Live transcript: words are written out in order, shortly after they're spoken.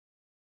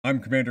I'm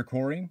Commander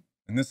Cory,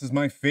 and this is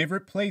my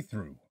favorite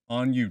playthrough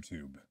on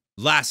YouTube.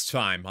 Last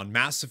time on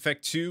Mass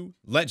Effect 2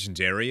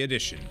 Legendary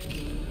Edition.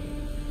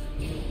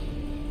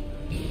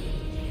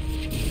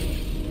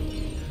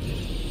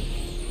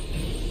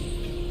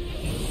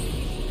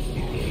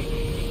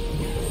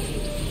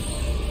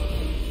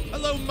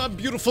 Hello, my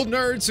beautiful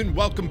nerds, and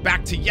welcome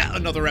back to yet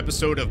another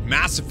episode of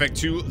Mass Effect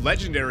 2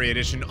 Legendary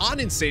Edition on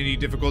Insanity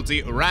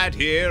difficulty right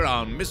here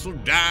on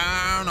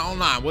Missildine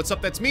Online. What's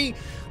up? That's me.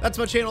 That's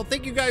my channel.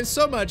 Thank you guys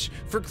so much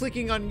for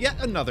clicking on yet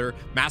another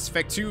Mass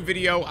Effect 2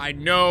 video. I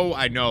know.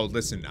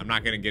 Listen, I'm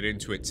not going to get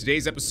into it.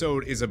 Today's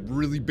episode is a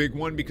really big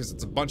one because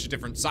it's a bunch of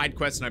different side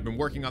quests, and I've been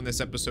working on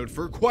this episode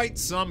for quite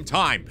some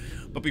time.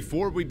 But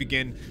before we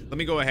begin, let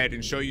me go ahead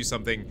and show you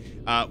something,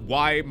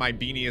 why my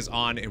beanie is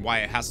on and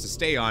why it has to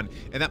stay on,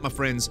 and that, my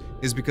friends,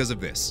 is because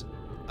of this.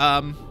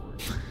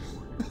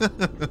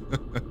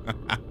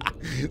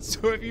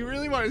 So if you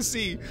really want to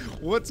see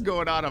what's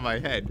going on my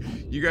head,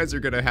 you guys are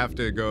going to have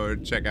to go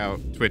check out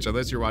Twitch,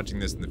 unless you're watching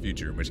this in the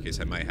future, in which case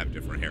I might have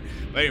different hair.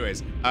 But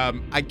anyways,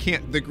 I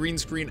can't, the green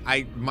screen,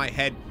 my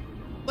head,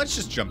 let's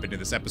just jump into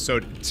this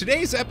episode.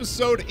 Today's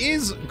episode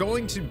is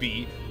going to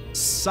be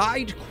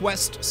Side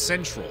Quest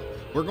Central.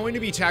 We're going to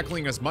be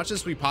tackling as much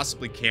as we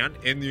possibly can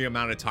in the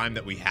amount of time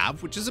that we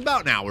have, which is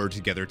about an hour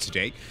together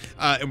today.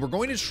 And we're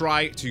going to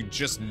try to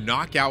just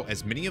knock out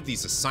as many of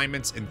these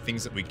assignments and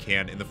things that we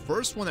can. And the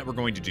first one that we're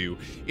going to do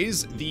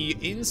is the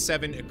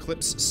N7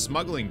 Eclipse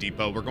Smuggling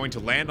Depot. We're going to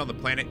land on the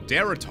planet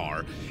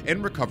Daratar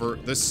and recover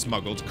the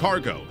smuggled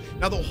cargo.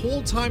 Now, the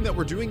whole time that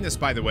we're doing this,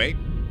 by the way,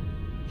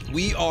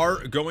 we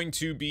are going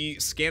to be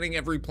scanning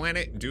every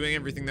planet, doing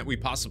everything that we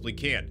possibly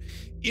can.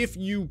 If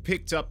you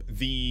picked up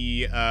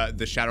the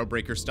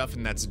Shadowbreaker stuff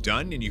and that's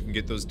done, and you can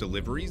get those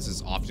deliveries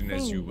as often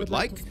as you would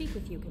like,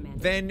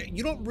 then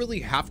you don't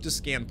really have to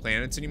scan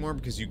planets anymore,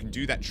 because you can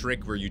do that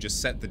trick where you just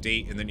set the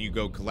date and then you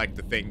go collect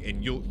the thing,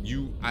 and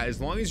you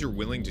as long as you're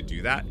willing to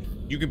do that,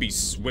 you can be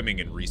swimming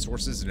in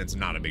resources and it's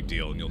not a big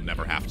deal and you'll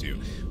never have to.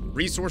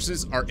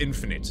 Resources are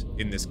infinite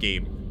in this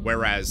game,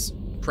 whereas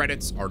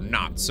credits are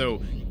not.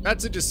 So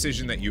that's a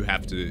decision that you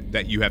have to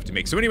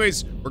make. So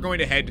anyways, we're going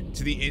to head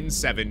to the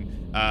N7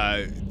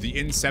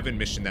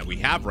 mission that we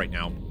have right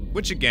now,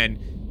 which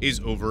again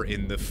is over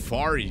in the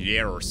Far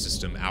Yair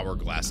system,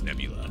 Hourglass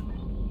Nebula.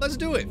 Let's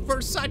do it.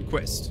 First side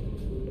quest.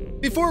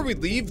 Before we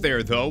leave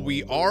there, though,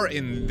 we are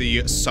in the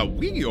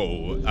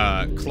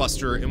Sawio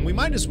cluster, and we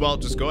might as well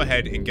just go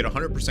ahead and get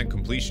 100%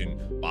 completion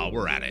while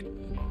we're at it.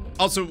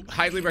 Also,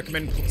 highly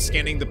recommend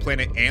scanning the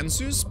planet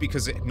Anzus,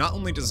 because not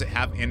only does it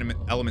have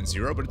element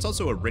 0, but it's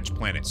also a rich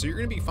planet. So you're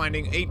going to be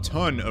finding a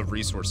ton of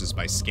resources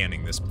by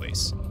scanning this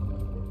place.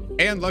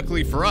 And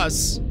luckily for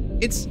us,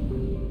 it's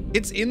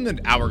in the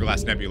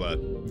Hourglass Nebula,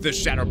 the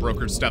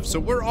Shadowbroker stuff. So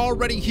we're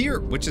already here,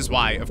 which is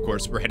why, of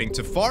course, we're heading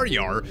to Far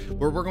Yair,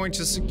 where we're going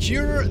to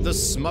secure the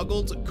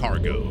smuggled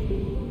cargo.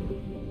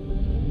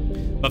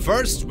 But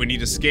first, we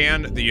need to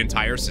scan the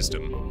entire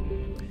system.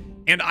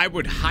 And I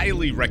would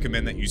highly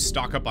recommend that you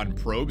stock up on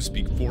probes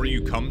before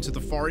you come to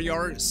the Far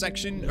Yair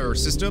section or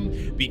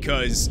system,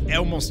 because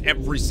almost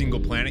every single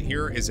planet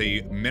here is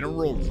a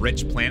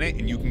mineral-rich planet,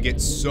 and you can get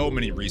so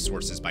many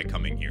resources by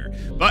coming here.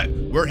 But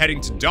we're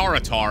heading to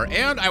Daratar,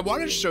 and I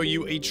want to show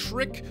you a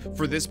trick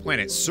for this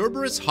planet.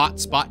 Cerberus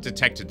hotspot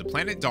detected. The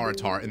planet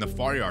Daratar in the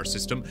Far Yair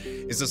system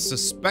is a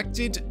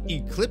suspected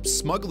Eclipse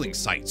smuggling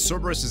site.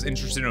 Cerberus is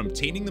interested in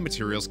obtaining the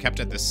materials kept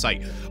at this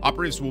site.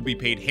 Operatives will be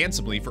paid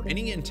handsomely for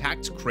any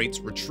intact crates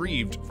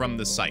retrieved from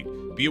the site.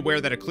 Be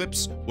aware that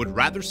Eclipse would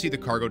rather see the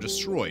cargo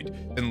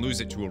destroyed than lose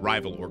it to a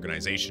rival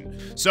organization.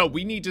 So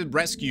we need to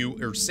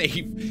rescue or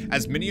save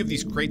as many of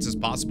these crates as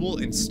possible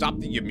and stop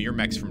the Ymir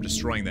mechs from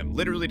destroying them.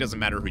 Literally doesn't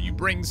matter who you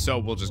bring, so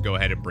we'll just go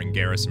ahead and bring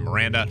Garrus and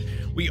Miranda.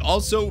 We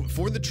also,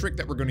 for the trick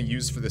that we're going to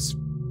use for this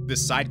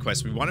side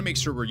quest, we want to make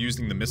sure we're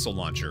using the missile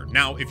launcher.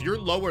 Now, if you're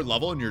lower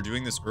level and you're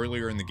doing this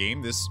earlier in the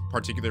game, this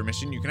particular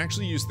mission, you can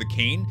actually use the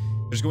cane.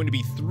 There's going to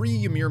be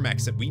 3 Ymir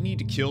mechs that we need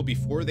to kill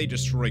before they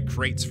destroy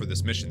crates for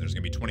this mission. There's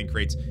going to be 20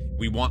 crates.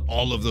 We want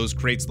all of those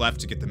crates left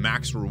to get the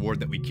max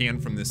reward that we can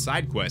from this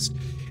side quest.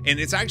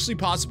 And it's actually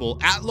possible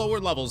at lower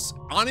levels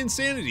on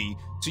Insanity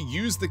to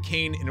use the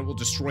cane, and it will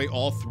destroy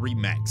all 3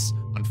 mechs.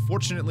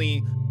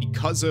 Unfortunately,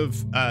 because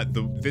of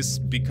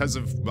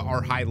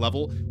our high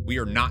level, we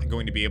are not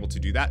going to be able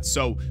to do that.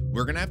 So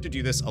we're going to have to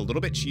do this a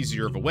little bit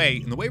cheesier of a way,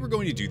 and the way we're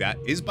going to do that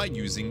is by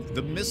using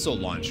the missile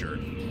launcher.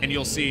 And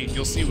you'll see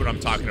what I'm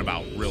talking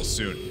about real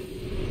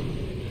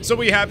soon. So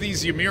we have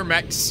these Ymir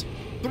mechs,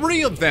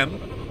 3 of them,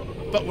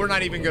 but we're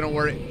not even going to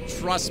worry.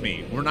 Trust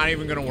me, we're not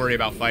even going to worry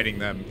about fighting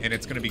them, and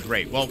it's going to be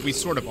great. Well, we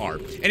sort of are.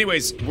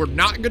 Anyways, we're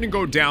not going to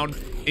go down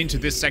into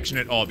this section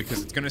at all,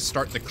 because it's going to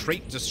start the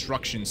crate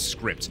destruction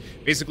script.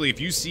 Basically,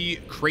 if you see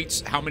crates,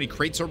 how many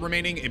crates are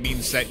remaining, it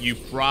means that you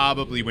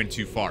probably went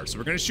too far. So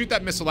we're going to shoot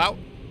that missile out.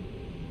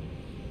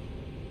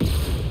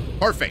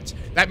 Perfect.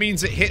 That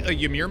means it hit a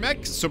Ymir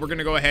mech, so we're going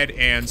to go ahead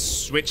and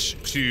switch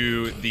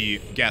to the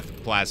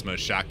Geth plasma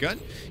shotgun.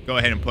 Go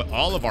ahead and put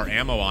all of our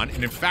ammo on,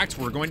 and in fact,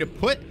 we're going to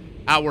put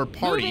our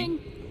party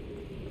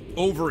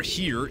over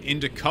here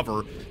into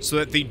cover so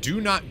that they do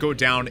not go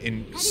down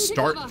and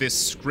start this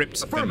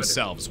script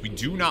themselves. We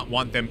do not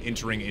want them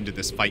entering into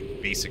this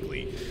fight,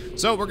 basically.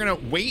 So we're gonna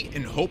wait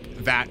and hope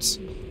that...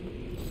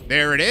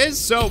 There it is.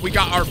 So we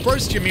got our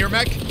first Ymir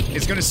mech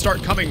is gonna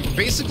start coming.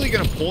 Basically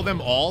gonna pull them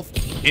all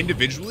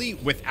individually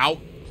without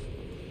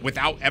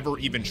ever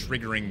even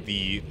triggering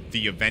the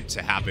event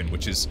to happen,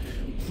 which is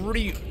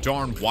pretty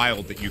darn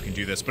wild that you can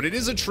do this. But it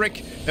is a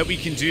trick that we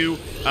can do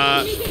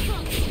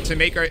to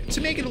make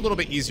it a little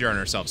bit easier on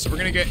ourselves. So we're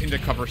gonna get into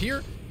cover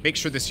here, make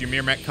sure this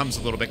Ymir mech comes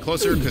a little bit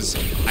closer, because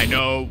I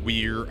know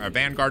we're a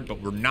vanguard,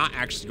 but we're not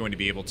actually going to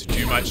be able to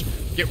do much.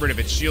 Get rid of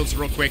its shields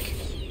real quick.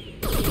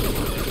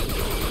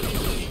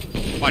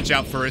 Watch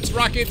out for its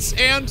rockets,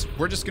 and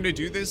we're just gonna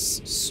do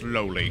this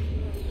slowly.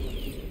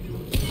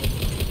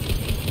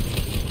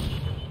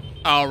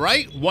 All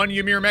right, one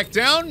Ymir mech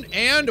down,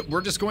 and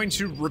we're just going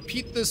to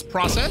repeat this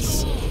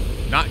process,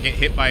 not get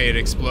hit by it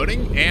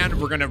exploding, and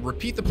we're gonna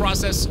repeat the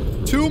process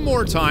 2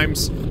 more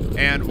times,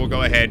 and we'll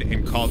go ahead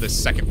and call this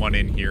second one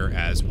in here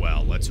as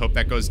well. Let's hope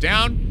that goes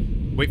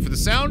down. Wait for the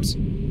sound.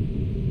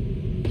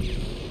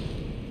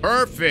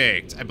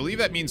 Perfect. I believe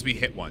that means we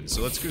hit one,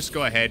 so let's just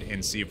go ahead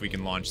and see if we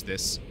can launch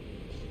this.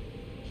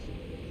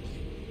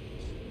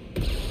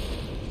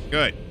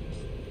 Good.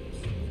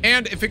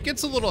 And if it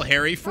gets a little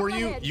hairy for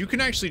you, you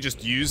can actually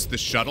just use the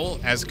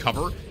shuttle as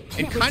cover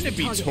and kind of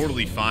be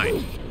totally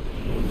fine.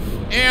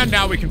 And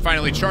now we can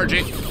finally charge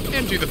it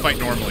and do the fight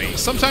normally.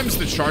 Sometimes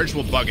the charge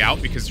will bug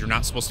out because you're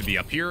not supposed to be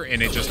up here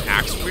and it just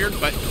acts weird,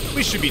 but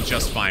we should be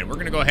just fine. We're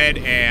gonna go ahead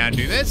and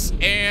do this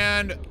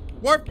and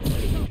warp.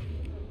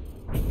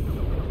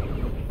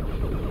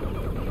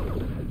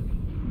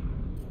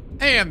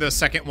 And the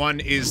second one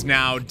is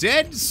now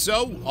dead,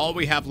 so all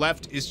we have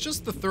left is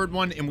just the third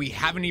one, and we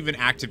haven't even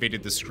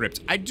activated the script.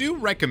 I do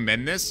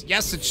recommend this.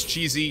 Yes, it's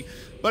cheesy,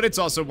 but it's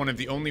also one of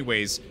the only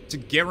ways to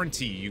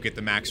guarantee you get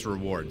the max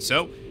reward.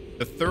 So,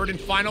 the third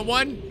and final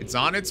one, it's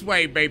on its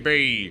way,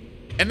 baby.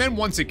 And then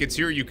once it gets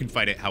here, you can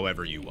fight it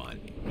however you want.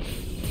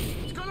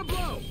 It's gonna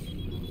blow!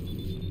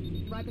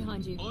 Right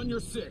behind you. On your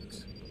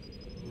 6.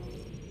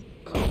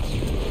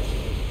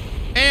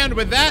 And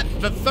with that,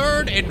 the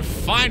third and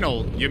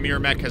final Ymir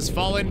mech has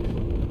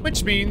fallen,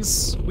 which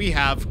means we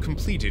have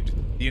completed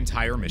the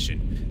entire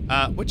mission,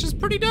 which is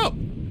pretty dope.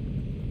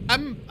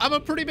 I'm a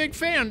pretty big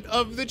fan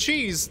of the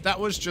cheese that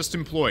was just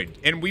employed,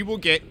 and we will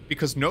get,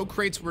 because no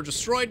crates were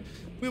destroyed,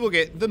 we will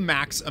get the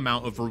max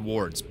amount of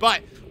rewards.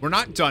 But we're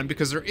not done,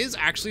 because there is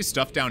actually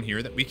stuff down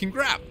here that we can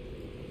grab.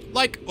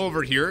 Like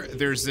over here,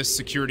 there's this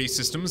security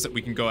systems that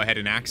we can go ahead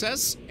and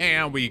access,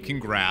 and we can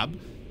grab,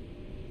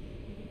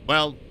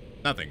 well,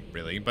 nothing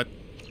really, but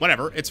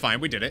whatever, it's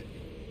fine, we did it.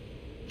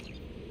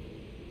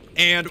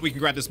 And we can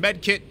grab this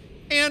med kit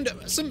and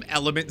some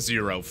element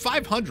 0,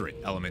 500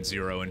 element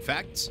 0 in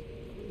fact.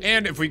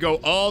 And if we go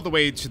all the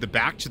way to the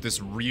back to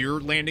this rear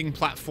landing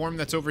platform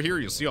that's over here,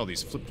 you'll see all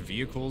these flipped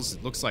vehicles.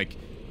 It looks like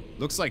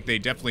they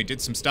definitely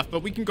did some stuff,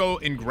 but we can go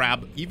and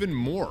grab even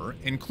more,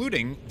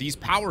 including these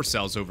power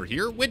cells over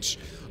here, which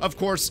of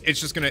course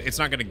it's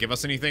not gonna give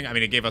us anything. I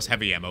mean, it gave us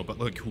heavy ammo, but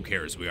look, who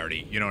cares? We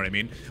already, you know what I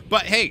mean?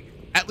 But hey,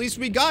 at least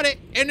we got it,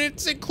 and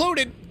it's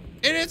included,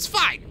 and it's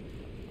fine.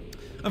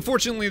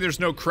 Unfortunately, there's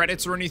no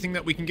credits or anything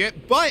that we can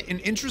get, but an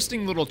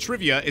interesting little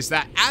trivia is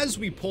that as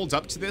we pulled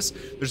up to this,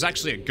 there's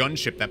actually a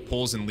gunship that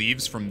pulls and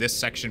leaves from this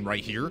section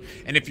right here,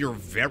 and if you're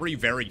very,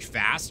 very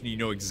fast and you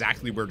know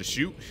exactly where to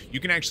shoot, you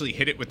can actually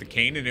hit it with the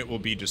cane and it will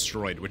be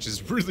destroyed, which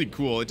is really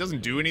cool. It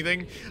doesn't do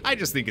anything. I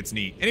just think it's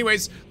neat.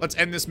 Anyways, let's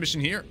end this mission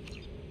here.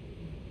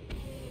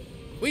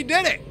 We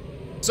did it!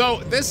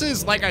 So this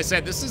is, like I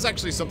said, this is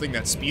actually something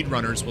that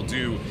speedrunners will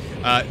do.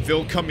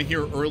 They'll come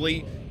here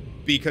early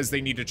because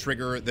they need to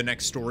trigger the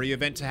next story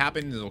event to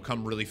happen. It'll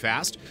come really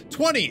fast.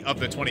 20 of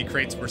the 20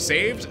 crates were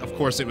saved. Of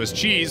course, it was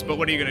cheese, but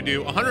what are you gonna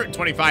do?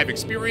 125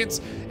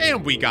 experience,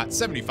 and we got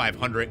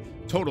 7,500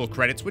 total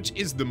credits, which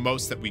is the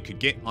most that we could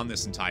get on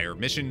this entire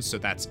mission. So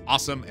that's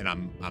awesome, and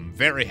I'm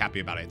very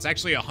happy about it. It's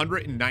actually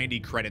 190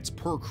 credits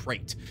per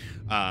crate.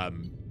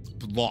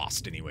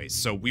 Lost anyways,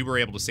 so we were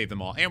able to save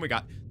them all, and we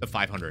got the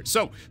 500.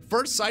 So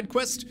first side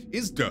quest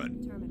is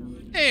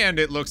done, and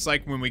it looks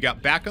like when we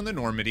got back on the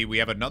Normandy, we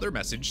have another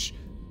message.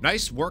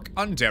 Nice work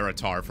on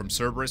Daratar from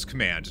Cerberus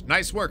Command.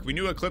 Nice work. We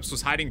knew Eclipse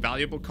was hiding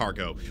valuable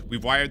cargo.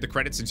 We've wired the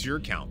credits into your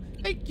account.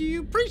 Thank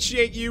you.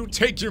 Appreciate you.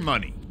 Take your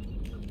money.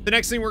 The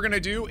next thing we're gonna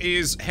do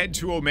is head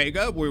to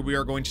Omega, where we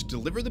are going to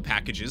deliver the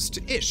packages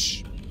to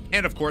Ish,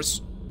 and of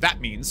course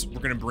that means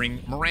we're gonna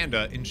bring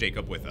Miranda and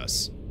Jacob with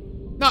us.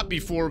 Not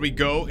before we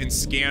go and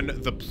scan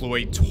the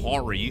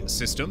Ploitari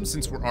system,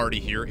 since we're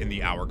already here in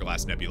the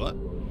Hourglass Nebula.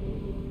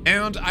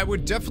 And I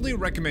would definitely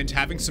recommend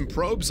having some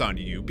probes on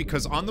you,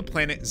 because on the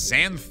planet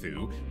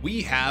Xanthu,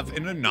 we have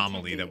an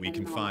anomaly that we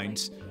can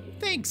find.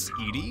 Thanks,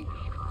 Edie.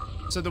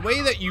 So the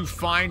way that you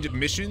find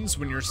missions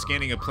when you're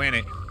scanning a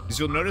planet is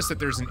you'll notice that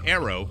there's an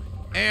arrow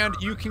And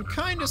you can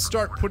kind of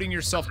start putting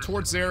yourself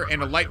towards there,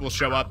 and a light will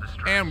show up,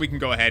 and we can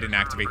go ahead and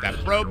activate that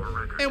probe,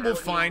 and we'll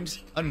find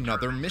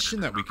another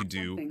mission that we could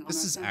do.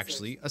 This is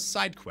actually a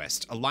side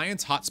quest.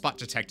 Alliance hotspot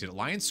detected.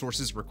 Alliance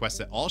sources request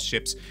that all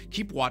ships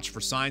keep watch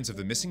for signs of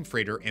the missing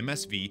freighter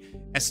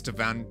MSV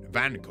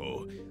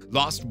Estevanico,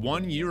 lost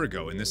 1 year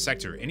ago in this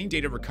sector. Any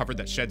data recovered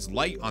that sheds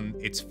light on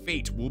its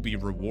fate will be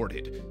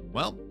rewarded.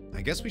 Well,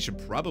 I guess we should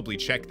probably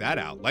check that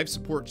out. Life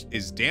support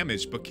is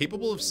damaged, but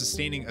capable of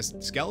sustaining a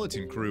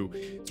skeleton crew.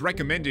 It's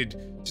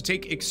recommended to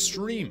take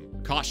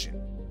extreme caution.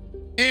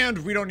 And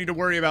we don't need to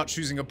worry about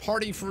choosing a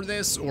party for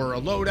this, or a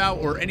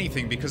loadout, or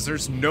anything, because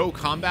there's no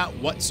combat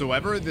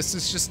whatsoever. This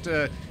is just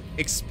a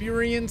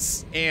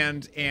experience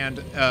and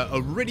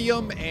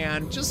iridium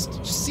and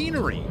just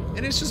scenery,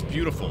 and it's just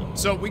beautiful.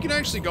 So we can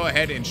actually go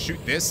ahead and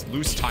shoot this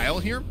loose tile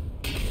here,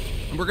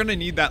 and we're gonna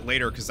need that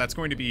later because that's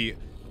going to be,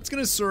 it's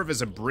gonna serve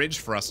as a bridge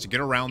for us to get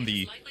around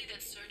the... It's likely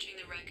that searching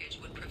the wreckage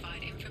would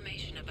provide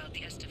information about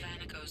the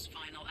Estevanico's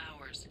final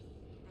hours.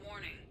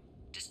 Warning,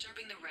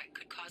 disturbing the wreck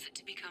could cause it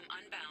to become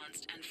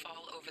unbalanced and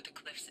fall over the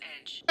cliff's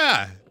edge.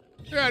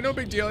 Yeah, no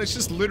big deal. It's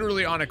just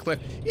literally on a cliff.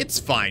 It's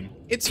fine.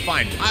 It's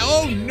fine.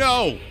 Oh,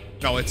 no.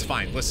 No, it's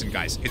fine. Listen,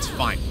 guys. It's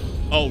fine.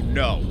 Oh,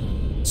 no.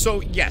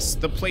 So, yes,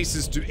 the place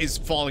is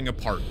falling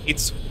apart.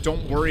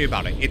 Don't worry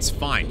about it. It's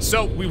fine.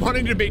 So, we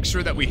wanted to make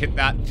sure that we hit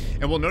that.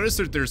 And we'll notice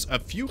that there's a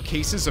few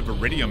cases of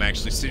iridium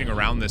actually sitting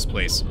around this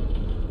place.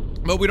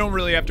 But we don't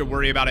really have to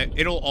worry about it.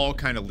 It'll all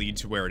kind of lead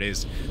to where it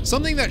is.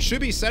 Something that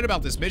should be said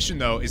about this mission,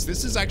 though, is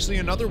this is actually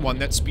another one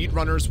that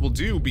speedrunners will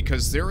do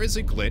because there is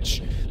a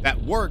glitch that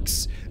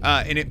works,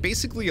 and it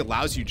basically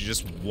allows you to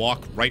just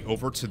walk right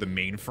over to the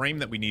mainframe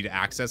that we need to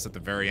access at the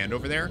very end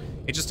over there.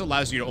 It just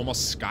allows you to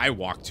almost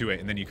skywalk to it,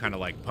 and then you kind of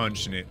like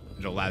punch, and it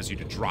allows you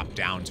to drop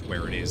down to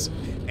where it is,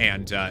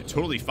 and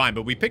totally fine.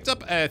 But we picked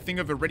up a thing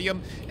of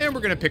iridium, and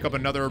we're going to pick up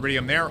another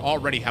iridium there.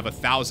 Already have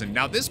 1,000.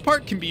 Now, this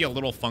part can be a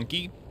little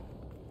funky.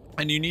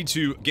 And you need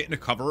to get into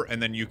cover,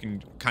 and then you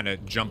can kind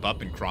of jump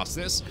up and cross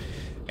this.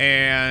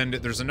 And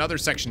there's another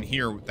section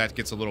here that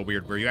gets a little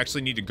weird, where you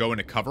actually need to go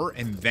into cover,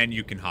 and then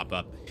you can hop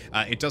up.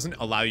 It doesn't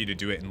allow you to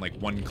do it in like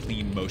one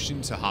clean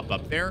motion to hop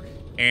up there.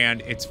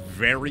 And it's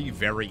very,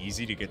 very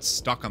easy to get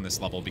stuck on this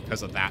level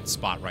because of that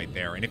spot right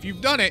there. And if you've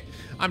done it,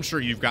 I'm sure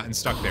you've gotten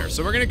stuck there.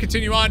 So we're going to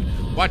continue on.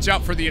 Watch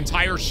out for the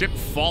entire ship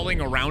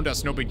falling around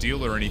us. No big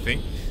deal or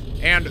anything.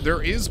 And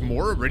there is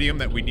more iridium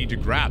that we need to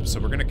grab. So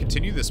we're going to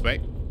continue this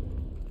way.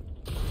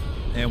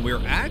 And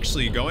we're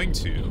actually going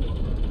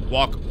to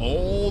walk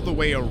all the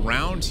way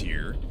around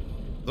here.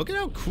 Look at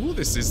how cool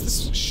this is.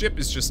 This ship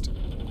is just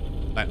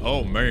like,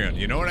 oh man,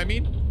 you know what I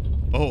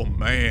mean? Oh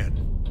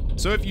man.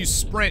 So if you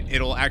sprint,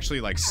 it'll actually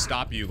like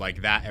stop you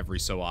like that every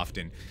so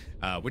often,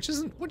 which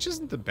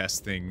isn't the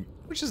best thing.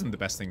 Which isn't the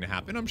best thing to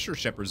happen. I'm sure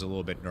Shepard's a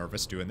little bit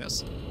nervous doing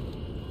this.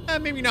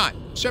 Maybe not.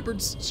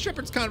 Shepard's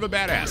kind of a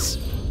badass.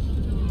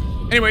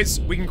 Anyways,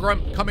 we can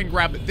come and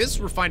grab this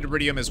refined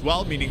iridium as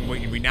well, meaning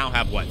we now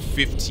have, what,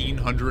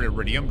 1,500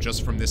 iridium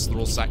just from this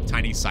little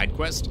tiny side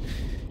quest.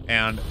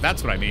 And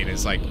that's what I mean,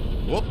 is like,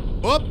 whoop,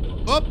 up,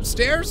 up,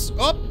 stairs,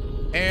 up,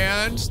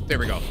 and there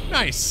we go.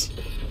 Nice.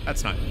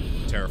 That's not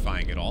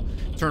terrifying at all.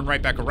 Turn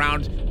right back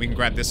around. We can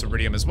grab this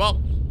iridium as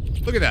well.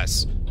 Look at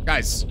this.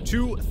 Guys,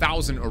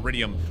 2,000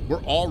 iridium.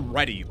 We're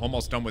already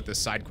almost done with this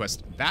side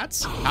quest.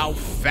 That's how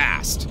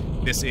fast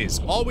this is.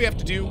 All we have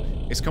to do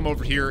is come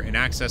over here and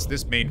access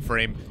this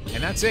mainframe,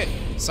 and that's it.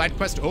 Side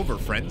quest over,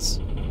 friends.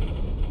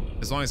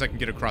 As long as I can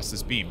get across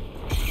this beam.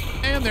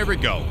 And there we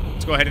go.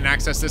 Let's go ahead and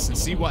access this and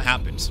see what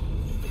happens.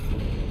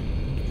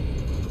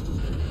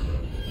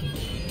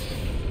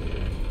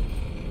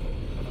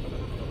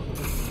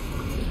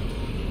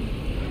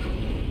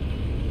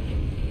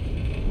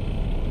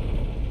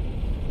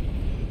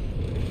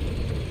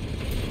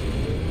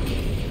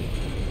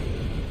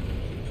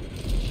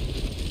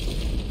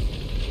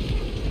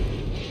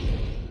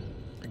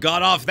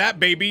 Got off that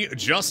baby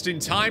just in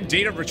time.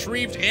 Data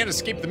retrieved and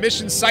escaped the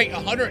mission site.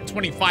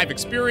 125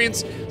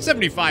 experience,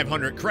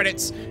 7,500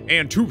 credits,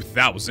 and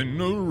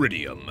 2,000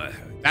 iridium.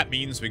 That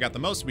means we got the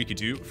most we could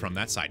do from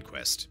that side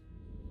quest.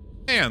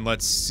 And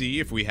let's see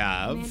if we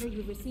have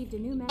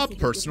a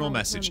personal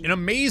message. An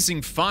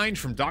amazing find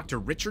from Dr.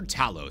 Richard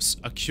Talos,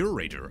 a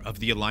curator of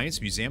the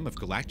Alliance Museum of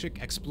Galactic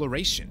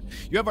Exploration.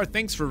 You have our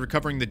thanks for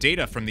recovering the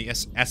data from the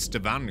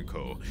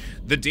Estevanico.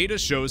 The data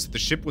shows that the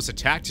ship was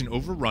attacked and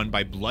overrun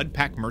by Blood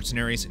Pack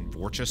mercenaries and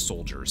Vorcha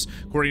soldiers.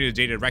 According to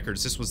data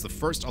records, this was the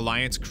first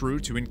Alliance crew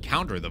to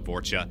encounter the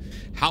Vorcha.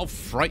 How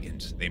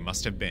frightened they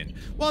must have been.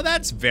 Well,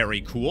 that's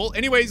very cool.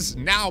 Anyways,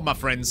 now, my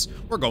friends,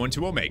 we're going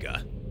to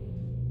Omega.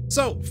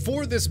 So,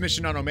 for this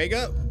mission on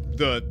Omega,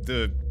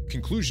 the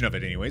conclusion of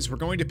it anyways, we're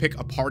going to pick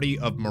a party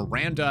of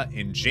Miranda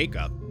and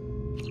Jacob.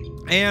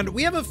 And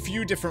we have a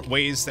few different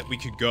ways that we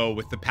could go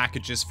with the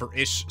packages for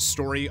Ish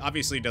story.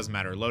 Obviously, it doesn't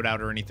matter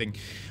loadout or anything.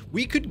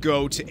 We could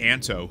go to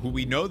Anto, who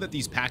we know that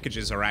these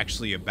packages are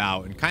actually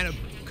about, and kind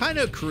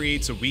of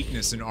creates a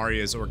weakness in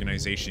Arya's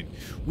organization.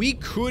 We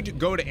could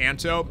go to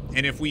Anto,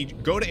 and if we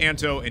go to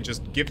Anto and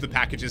just give the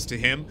packages to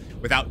him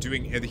without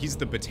doing, he's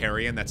the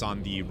Batarian that's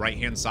on the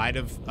right-hand side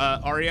of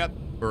Arya,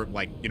 or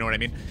like, you know what I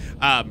mean?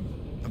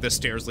 The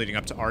stairs leading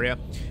up to Arya.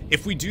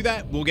 If we do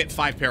that, we'll get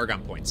 5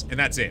 Paragon points, and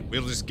that's it.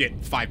 We'll just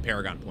get 5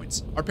 Paragon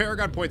points. Our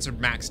Paragon points are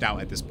maxed out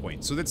at this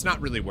point, so that's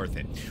not really worth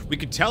it. We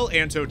could tell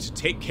Anto to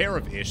take care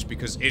of Ish,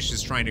 because Ish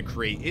is trying to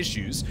create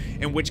issues,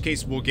 in which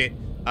case we'll get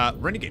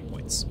Renegade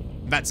points.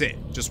 That's it,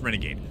 just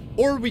Renegade.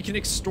 Or we can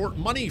extort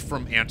money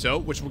from Anto,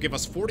 which will give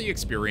us 40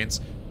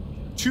 experience,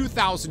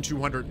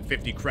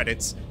 2,250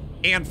 credits,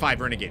 and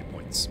 5 Renegade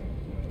points.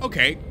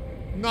 Okay,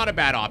 not a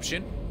bad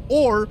option.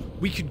 Or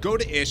we could go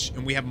to Ish,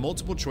 and we have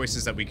multiple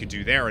choices that we could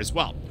do there as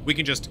well. We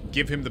can just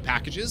give him the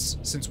packages,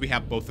 since we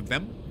have both of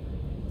them,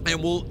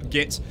 and we'll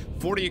get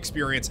 40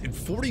 experience and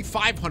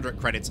 4,500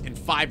 credits and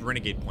 5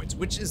 Renegade points,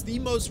 which is the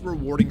most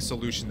rewarding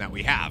solution that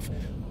we have.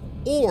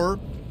 Or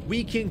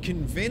we can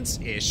convince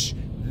Ish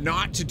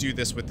not to do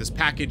this with this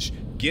package,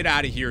 get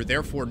out of here,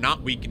 therefore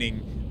not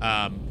weakening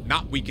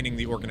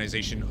the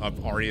organization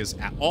of Arya's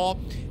at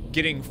all,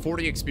 getting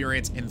 40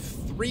 experience and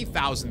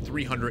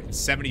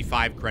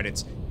 3,375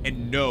 credits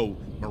and no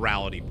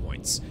morality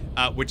points,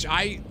 which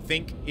I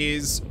think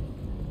is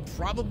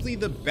probably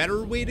the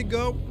better way to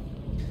go,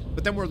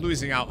 but then we're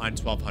losing out on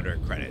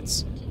 1,200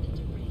 credits.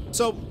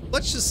 So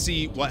let's just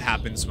see what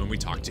happens when we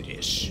talk to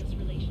Ish.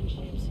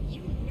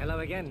 Hello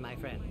again, my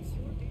friends.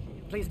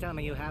 Please tell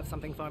me you have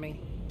something for me.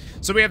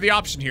 So we have the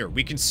option here.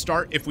 We can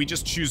start, if we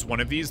just choose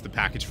one of these, the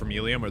package from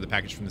Helium or the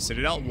package from the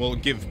Citadel, we'll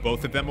give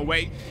both of them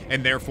away,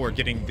 and therefore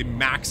getting the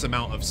max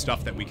amount of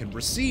stuff that we can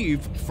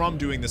receive from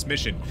doing this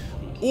mission.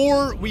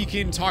 Or we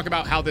can talk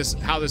about how this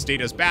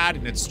data is bad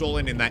and it's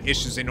stolen and that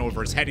Ish is in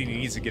over his head and he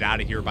needs to get out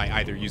of here by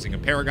either using a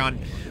Paragon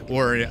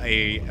or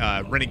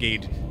a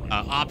Renegade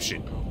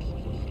option.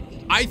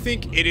 I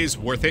think it is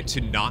worth it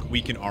to not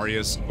weaken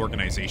Arya's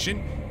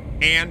organization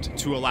and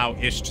to allow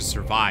Ish to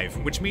survive,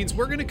 which means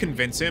we're going to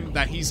convince him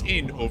that he's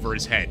in over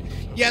his head.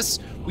 Yes,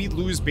 we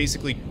lose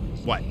basically,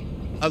 what,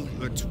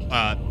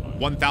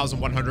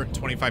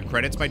 1,125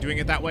 credits by doing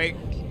it that way,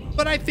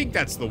 but I think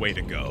that's the way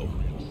to go.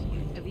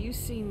 Have you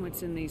seen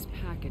what's in these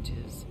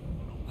packages?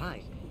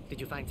 Why?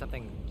 Did you find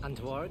something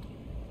untoward?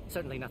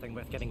 Certainly nothing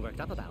worth getting worked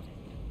up about.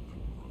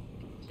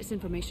 This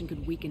information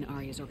could weaken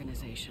Arya's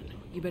organization.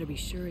 You better be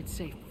sure it's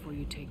safe before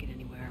you take it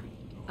anywhere.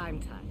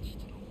 I'm touched.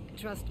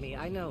 Trust me,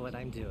 I know what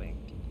I'm doing.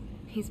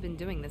 He's been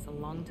doing this a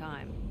long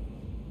time.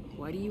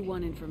 Why do you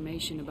want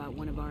information about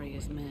one of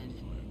Arya's men?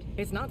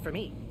 It's not for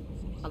me.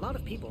 A lot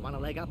of people want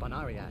to leg up on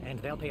Arya, and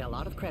they'll pay a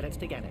lot of credits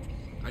to get it.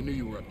 I knew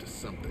you were up to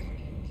something.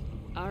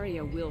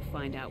 Arya will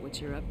find out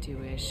what you're up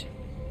to, Ish.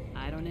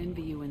 I don't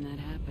envy you when that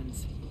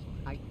happens.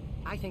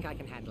 I think I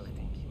can handle it.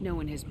 No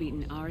one has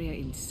beaten Arya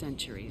in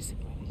centuries.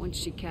 Once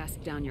she casts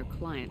down your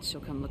clients,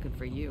 she'll come looking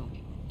for you.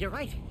 You're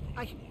right.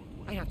 I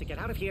have to get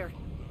out of here.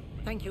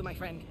 Thank you, my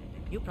friend.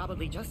 You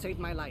probably just saved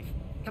my life.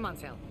 Come on,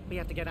 Sal. We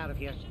have to get out of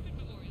here.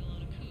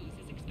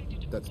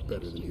 That's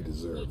better than he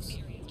deserves.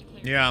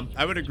 Yeah,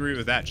 I would agree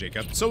with that,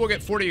 Jacob. So we'll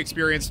get 40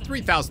 experience,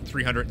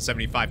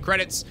 3,375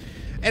 credits,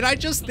 and I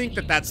just think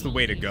that that's the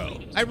way to go.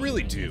 I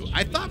really do.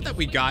 I thought that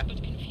we got...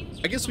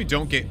 I guess we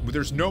don't get...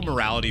 There's no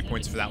morality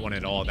points for that one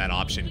at all, that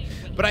option.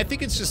 But I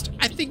think it's just...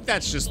 I think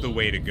that's just the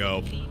way to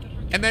go.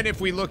 And then if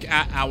we look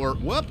at our...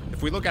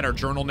 If we look at our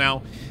journal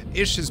now,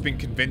 Ish has been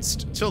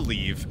convinced to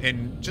leave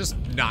and just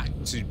not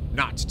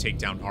to take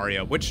down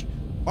Arya, which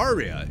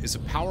Arya is a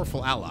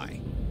powerful ally.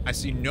 I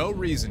see no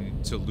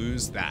reason to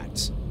lose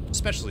that,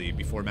 especially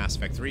before Mass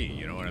Effect 3,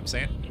 you know what I'm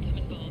saying?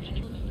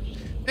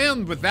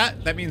 And with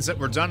that, that means that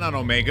we're done on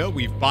Omega.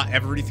 We've bought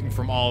everything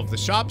from all of the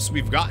shops.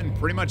 We've gotten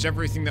pretty much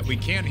everything that we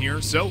can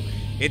here, so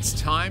it's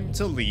time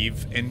to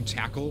leave and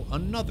tackle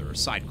another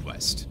side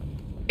quest.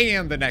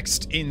 And the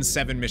next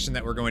In-7 mission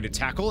that we're going to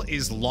tackle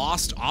is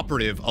Lost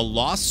Operative. A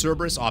lost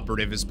Cerberus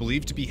operative is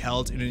believed to be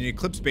held in an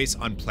Eclipse base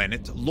on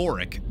planet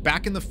Lorik,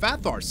 back in the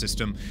Fathar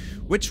system,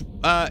 which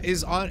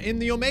is in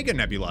the Omega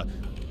Nebula.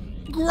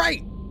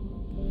 Great!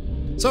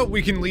 So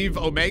we can leave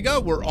Omega.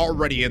 We're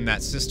already in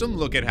that system.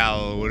 Look at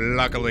how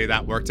luckily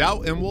that worked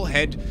out. And we'll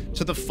head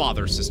to the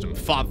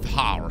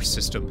Fathar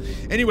system.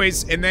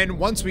 Anyways, and then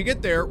once we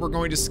get there, we're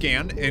going to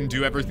scan and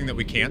do everything that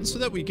we can so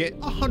that we get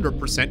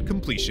 100%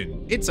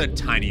 completion. It's a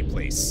tiny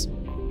place.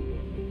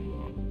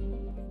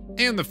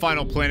 And the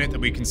final planet that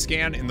we can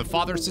scan in the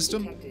Fathar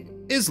system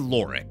is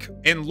Lorik.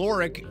 And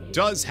Lorik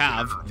does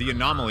have the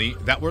anomaly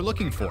that we're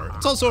looking for.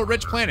 It's also a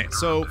rich planet,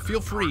 so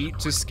feel free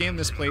to scan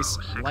this place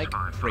like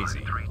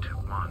crazy.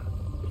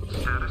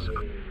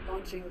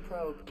 Launching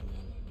probe.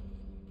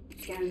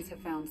 Scans have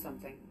found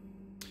something.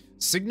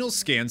 Signal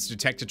scans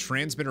detect a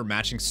transmitter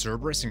matching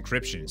Cerberus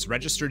encryptions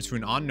registered to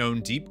an unknown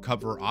deep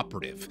cover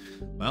operative.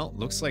 Well,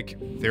 looks like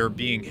they're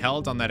being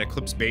held on that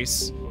Eclipse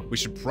base. We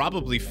should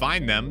probably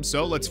find them,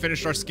 so let's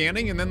finish our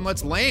scanning and then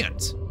let's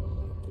land.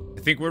 I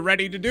think we're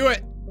ready to do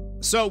it.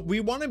 So we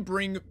want to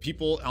bring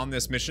people on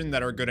this mission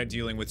that are good at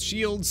dealing with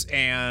shields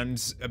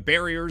and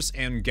barriers,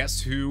 and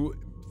guess who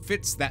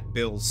fits that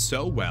bill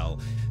so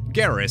well?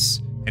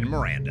 Garrus and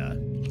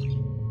Miranda.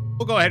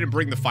 We'll go ahead and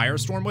bring the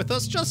Firestorm with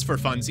us just for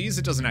funsies.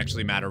 It doesn't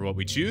actually matter what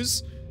we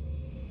choose.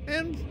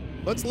 And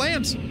let's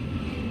land.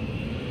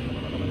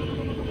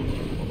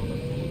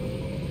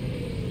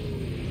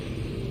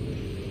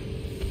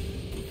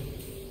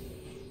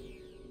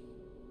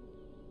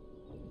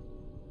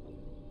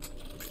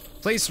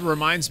 Place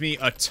reminds me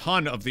a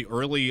ton of the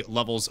early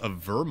levels of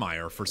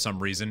Vermeer for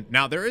some reason.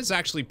 Now, there is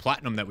actually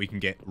platinum that we can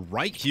get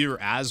right here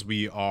as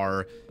we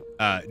are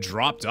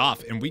dropped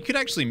off, and we could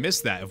actually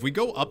miss that. If we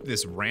go up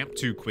this ramp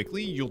too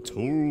quickly, you'll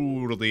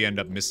totally end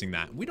up missing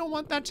that. We don't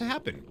want that to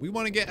happen. We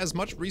want to get as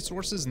much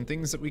resources and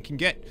things that we can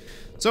get.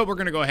 So we're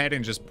going to go ahead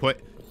and just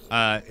put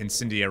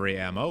incendiary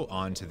ammo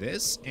onto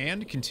this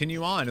and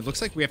continue on. It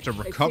looks like we have to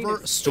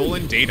recover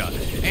stolen data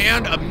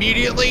and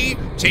immediately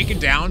taking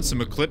down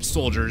some Eclipse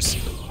soldiers,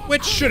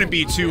 which shouldn't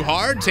be too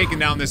hard. Taking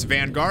down this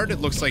Vanguard, it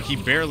looks like he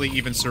barely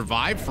even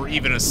survived for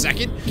even a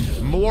second.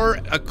 More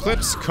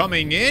Eclipse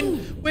coming in,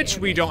 which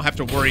we don't have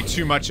to worry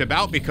too much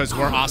about because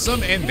we're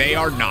awesome and they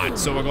are not.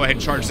 So we'll go ahead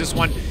and charge this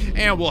one,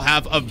 and we'll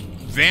have a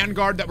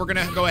Vanguard that we're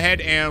gonna go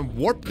ahead and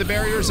warp the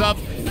barriers up,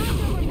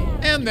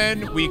 and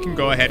then we can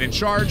go ahead and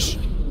charge.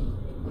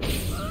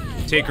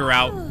 Take her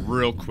out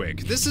real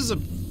quick. This is a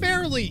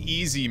fairly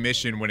easy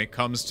mission when it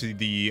comes to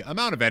the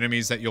amount of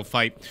enemies that you'll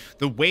fight,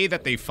 the way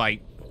that they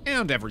fight,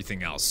 and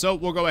everything else. So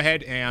we'll go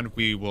ahead and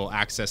we will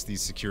access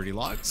these security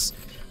logs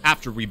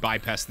after we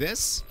bypass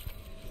this,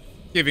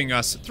 giving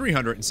us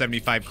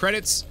 375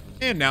 credits,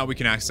 and now we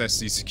can access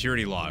these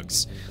security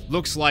logs.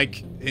 Looks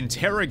like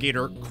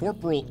Interrogator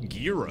Corporal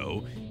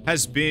Giro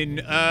has been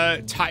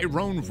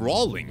Tyrone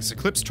Rawlings.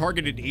 Eclipse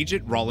targeted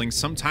Agent Rawlings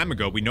some time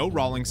ago. We know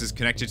Rawlings is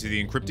connected to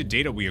the encrypted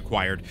data we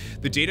acquired.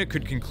 The data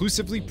could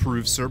conclusively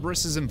prove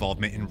Cerberus's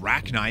involvement in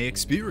Rachni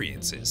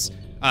experiments.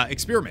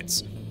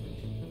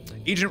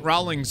 Agent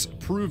Rawlings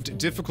proved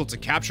difficult to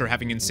capture,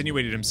 having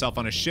insinuated himself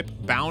on a ship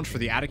bound for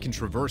the Attican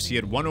Traverse. He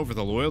had won over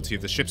the loyalty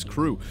of the ship's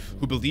crew,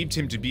 who believed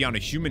him to be on a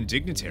human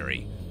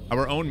dignitary.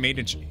 Our own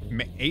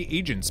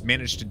agents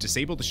managed to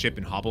disable the ship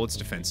and hobble its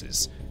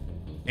defenses.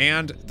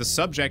 And the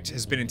subject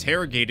has been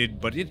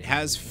interrogated, but it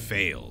has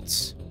failed.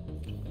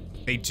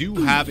 They do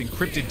have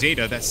encrypted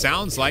data that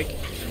sounds like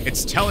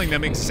it's telling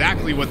them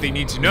exactly what they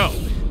need to know.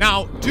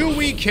 Now, do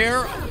we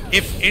care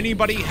if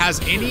anybody has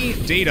any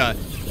data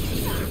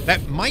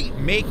that might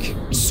make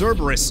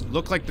Cerberus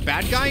look like the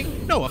bad guy?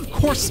 No, of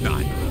course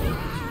not.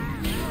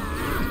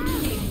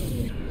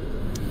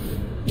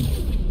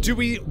 Do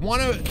we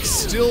want to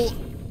still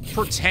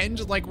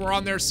pretend like we're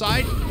on their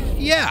side?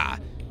 Yeah.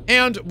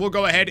 And we'll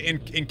go ahead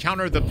and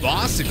encounter the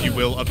boss, if you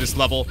will, of this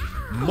level,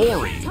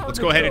 Mori. Let's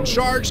go ahead and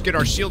charge, get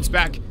our shields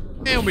back,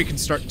 and we can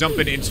start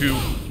dumping into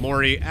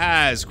Mori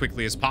as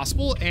quickly as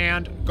possible.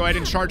 And go ahead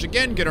and charge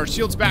again, get our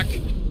shields back.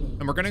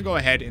 And we're going to go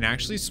ahead and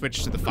actually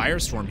switch to the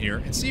Firestorm here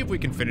and see if we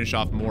can finish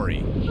off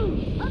Mori.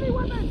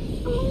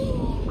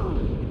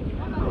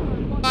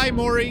 Bye,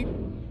 Mori.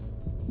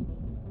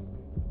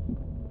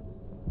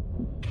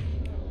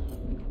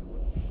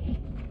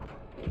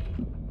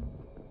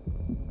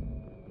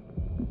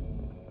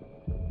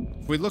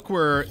 If we look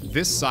where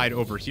this side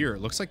over here,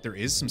 it looks like there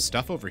is some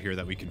stuff over here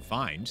that we can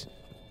find,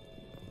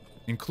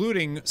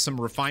 including some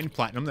refined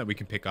platinum that we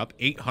can pick up,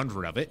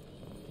 800 of it.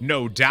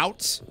 No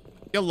doubt.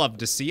 You'll love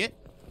to see it.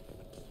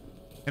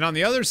 And on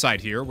the other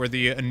side here, where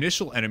the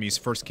initial enemies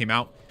first came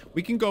out,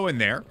 we can go in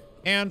there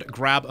and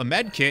grab a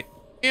med kit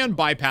and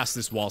bypass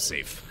this wall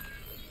safe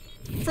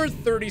for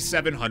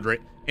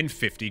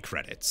 3,750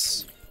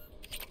 credits.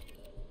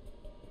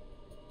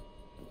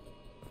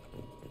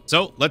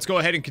 So let's go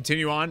ahead and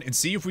continue on and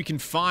see if we can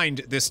find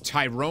this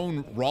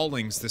Tyrone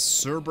Rawlings, this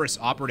Cerberus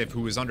operative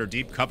who is under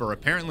deep cover.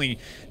 Apparently,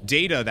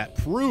 data that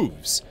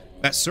proves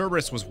that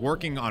Cerberus was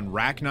working on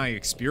Rachni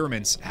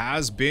experiments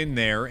has been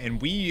there,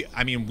 and we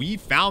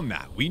found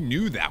that. We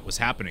knew that was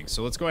happening.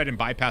 So let's go ahead and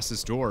bypass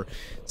this door,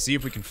 see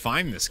if we can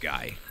find this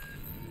guy.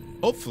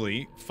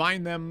 Hopefully,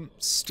 find them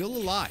still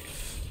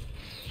alive.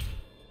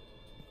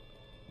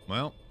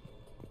 Well,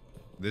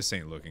 this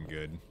ain't looking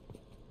good.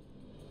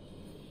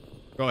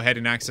 Go ahead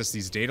and access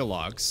these data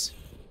logs.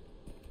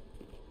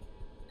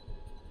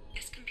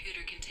 This computer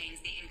contains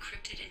the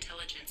encrypted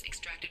intelligence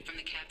extracted from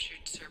the captured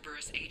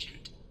Cerberus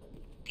agent.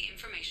 The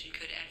information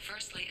could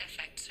adversely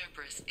affect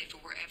Cerberus if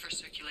it were ever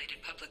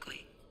circulated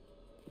publicly.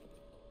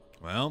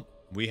 Well,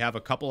 we have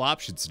a couple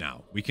options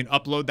now. We can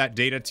upload that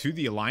data to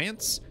the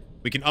Alliance,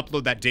 we can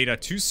upload that data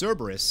to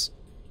Cerberus,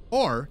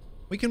 or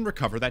we can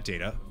recover that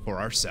data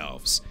for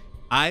ourselves.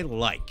 I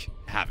like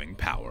having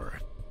power.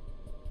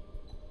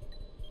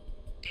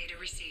 Data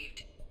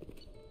received.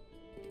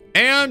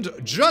 And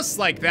just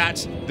like that,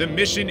 the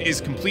mission is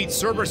complete.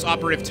 Cerberus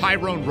operative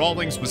Tyrone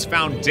Rawlings was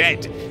found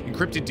dead.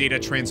 Encrypted data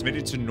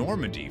transmitted to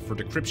Normandy for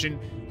decryption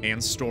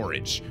and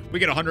storage. We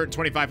get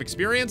 125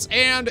 experience,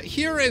 and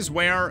here is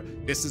where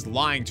this is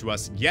lying to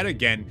us yet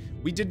again.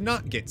 We did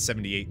not get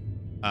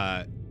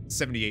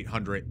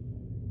 7,800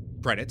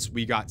 credits.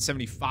 We got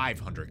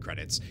 7,500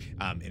 credits,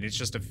 and it's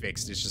just a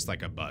fixed, it's just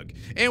like a bug.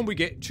 And we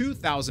get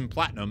 2,000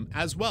 platinum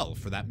as well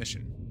for that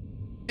mission.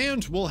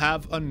 And we'll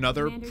have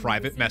another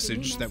private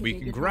message that we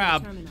can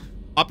grab.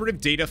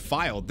 Operative data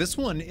filed. This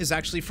one is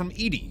actually from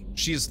Edie.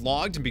 She has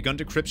logged and begun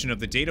decryption of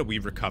the data we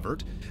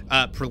recovered.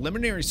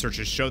 Preliminary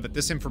searches show that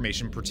this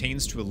information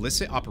pertains to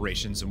illicit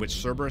operations in which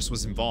Cerberus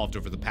was involved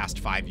over the past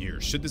 5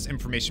 years. Should this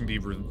information be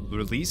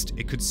released,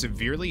 it could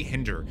severely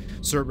hinder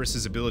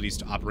Cerberus's abilities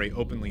to operate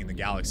openly in the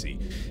galaxy.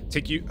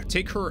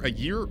 Take her a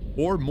year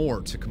or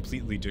more to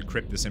completely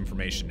decrypt this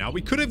information. Now,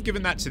 we could have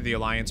given that to the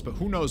Alliance, but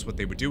who knows what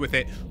they would do with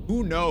it?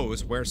 Who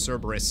knows where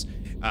Cerberus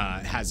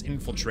has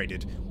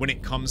infiltrated when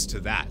it comes to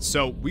that?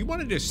 So we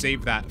wanted to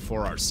save that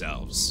for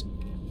ourselves.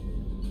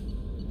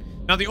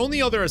 Now, the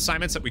only other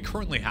assignments that we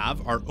currently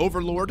have are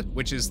Overlord,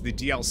 which is the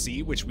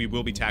DLC, which we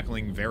will be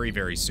tackling very,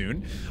 very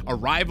soon.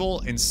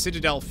 Arrival and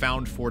Citadel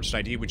Found Forged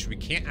ID, which we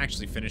can't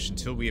actually finish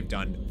until we have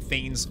done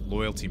Thane's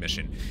Loyalty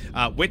Mission,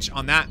 which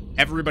on that,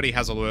 everybody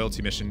has a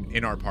loyalty mission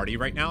in our party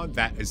right now.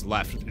 That is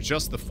left,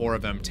 just the 4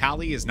 of them.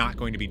 Tally is not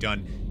going to be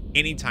done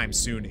anytime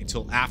soon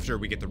until after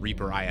we get the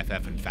Reaper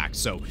IFF, in fact.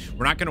 So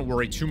we're not going to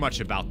worry too much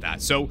about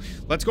that. So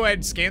let's go ahead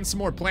and scan some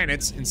more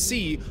planets and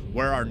see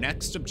where our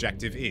next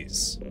objective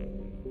is.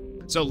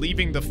 So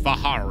leaving the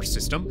Fahar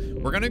system,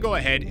 we're going to go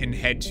ahead and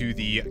head to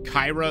the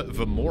Kyra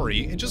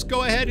Vamori and just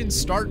go ahead and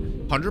start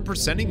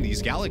 100%ing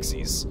these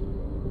galaxies.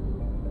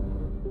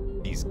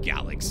 These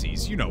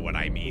galaxies, you know what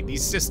I mean.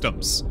 These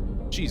systems.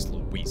 Jeez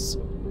Louise.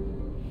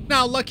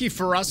 Now, lucky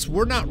for us,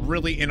 we're not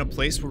really in a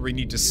place where we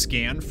need to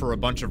scan for a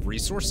bunch of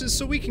resources,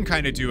 so we can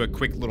kind of do a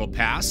quick little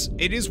pass.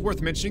 It is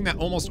worth mentioning that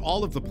almost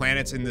all of the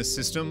planets in this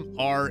system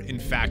are, in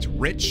fact,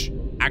 rich.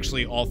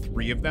 Actually, all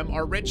 3 of them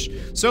are rich.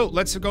 So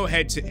let's go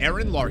ahead to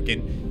Aaron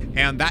Larkin,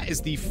 and that is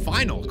the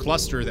final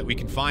cluster that we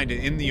can find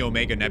in the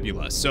Omega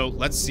Nebula. So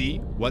let's see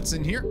what's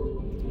in here.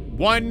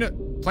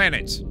 One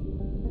planet,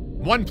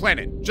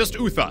 just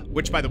Utha,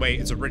 which, by the way,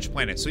 is a rich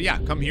planet. So yeah,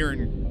 come here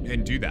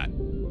and do that.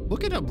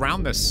 Look at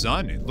around the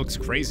sun. It looks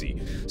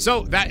crazy.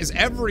 So that is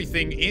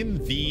everything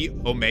in the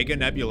Omega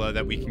Nebula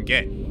that we can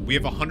get. We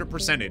have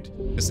 100%ed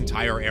this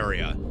entire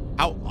area.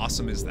 How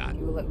awesome is that?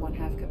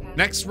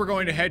 Next, we're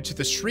going to head to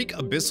the Shriek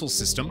Abyssal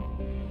system,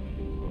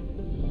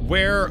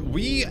 where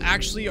we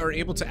actually are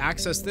able to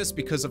access this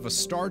because of a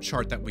star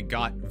chart that we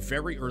got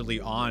very early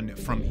on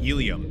from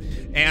Ilium.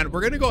 And we're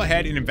going to go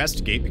ahead and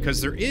investigate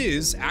because there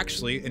is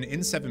actually an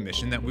N7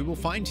 mission that we will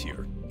find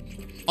here.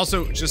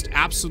 Also, just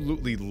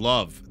absolutely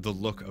love the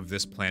look of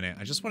this planet.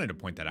 I just wanted to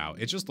point that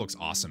out. It just looks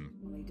awesome.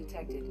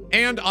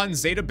 And on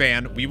Zeta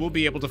Ban, we will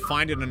be able to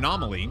find an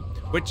anomaly,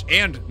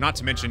 and not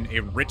to mention a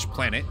rich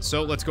planet.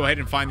 So let's go ahead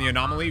and find the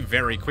anomaly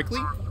very quickly.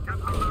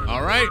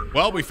 All right,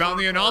 well, we found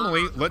the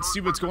anomaly. Let's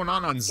see what's going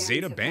on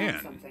Zeta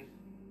Ban.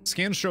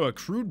 Scans show a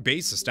crude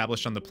base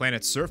established on the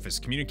planet's surface.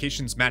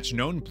 Communications match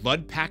known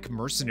blood pack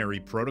mercenary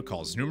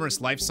protocols. Numerous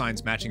life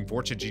signs matching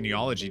Vorcha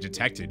genealogy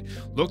detected.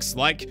 Looks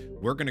like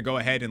we're going to go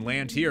ahead and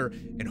land here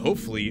and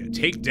hopefully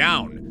take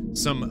down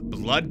some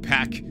blood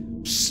pack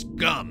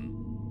scum.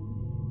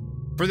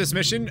 For this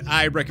mission,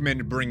 I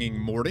recommend bringing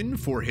Morden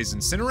for his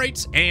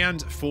Incinerate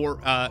and for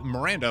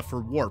Miranda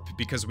for Warp,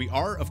 because we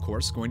are, of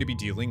course, going to be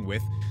dealing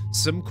with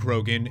some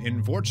Krogan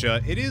in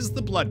Vorcha. It is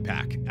the blood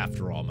pack,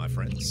 after all, my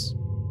friends.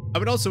 I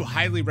would also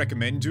highly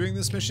recommend doing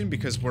this mission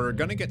because we're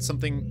going to get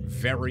something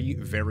very,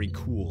 very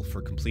cool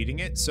for completing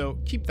it, so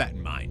keep that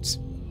in mind.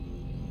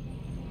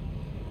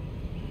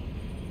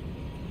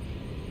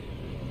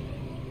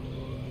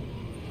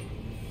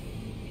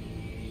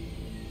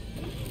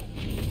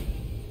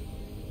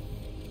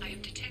 I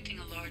am detecting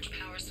a large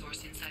power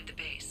source inside the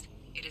base.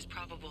 It is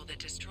probable that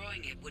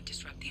destroying it would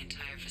disrupt the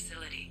entire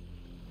facility.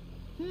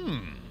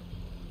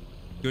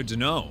 Good to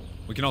know.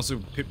 We can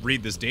also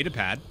read this data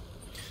pad.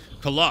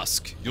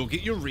 Kolosk, you'll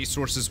get your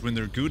resources when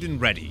they're good and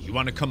ready. You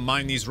want to come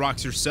mine these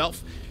rocks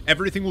yourself?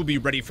 Everything will be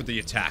ready for the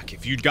attack.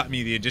 If you'd got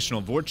me the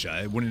additional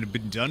Vorcha, it wouldn't have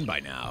been done by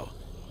now.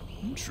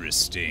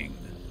 Interesting.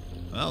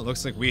 Well, it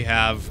looks like we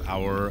have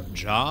our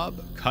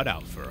job cut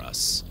out for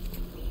us.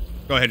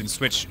 Go ahead and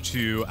switch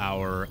to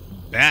our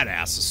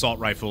badass assault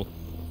rifle.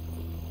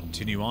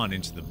 Continue on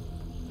into the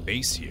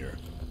base here.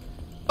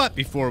 But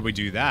before we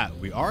do that,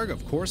 we are,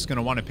 of course, going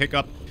to want to pick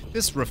up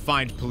this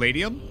refined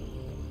palladium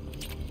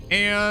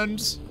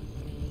and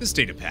this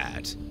data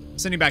pad.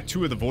 Sending back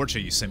 2 of the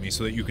Vorcha you sent me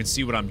so that you can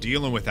see what I'm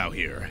dealing with out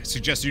here. I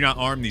suggest you not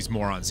arm these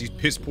morons. These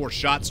piss-poor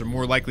shots are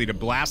more likely to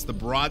blast the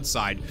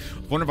broadside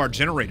of one of our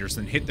generators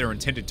than hit their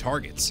intended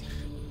targets.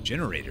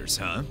 Generators,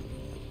 huh?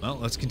 Well,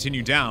 let's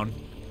continue down.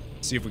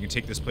 See if we can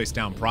take this place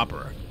down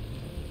proper.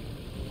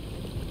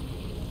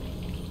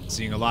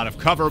 Seeing a lot of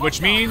cover,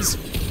 which means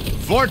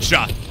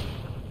Vorcha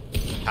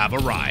have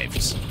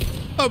arrived.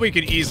 But we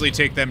can easily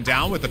take them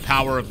down with the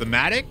power of the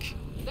Matic.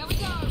 There we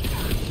go.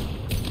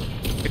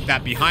 Hit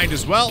that behind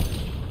as well.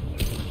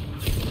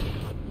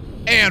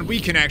 And we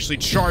can actually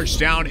charge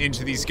down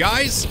into these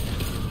guys.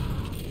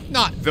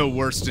 Not the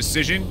worst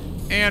decision.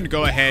 And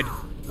go ahead.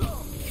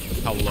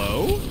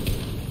 Hello?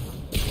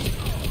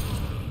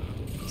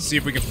 See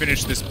if we can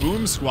finish this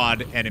Boom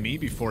Squad enemy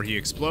before he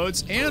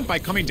explodes. And by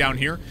coming down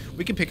here,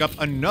 we can pick up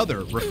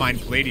another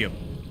refined palladium.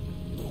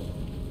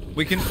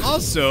 We can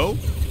also...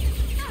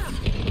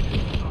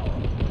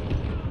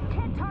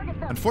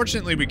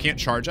 Unfortunately, we can't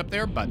charge up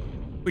there, but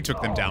we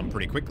took them down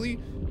pretty quickly.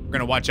 We're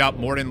gonna watch out.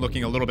 Morden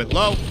looking a little bit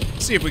low.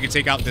 See if we can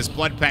take out this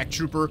blood pack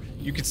trooper.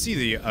 You can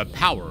see the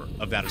power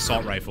of that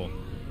assault rifle.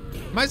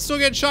 Am I still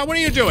getting shot? What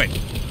are you doing?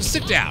 Just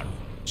sit down.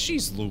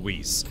 Jeez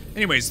Louise.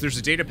 Anyways, there's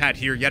a data pad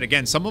here yet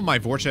again. Some of my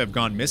Vorcha have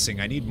gone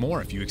missing. I need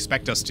more if you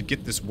expect us to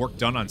get this work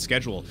done on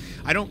schedule.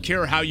 I don't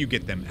care how you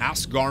get them.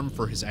 Ask Garm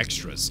for his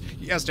extras.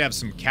 He has to have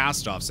some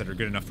cast-offs that are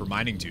good enough for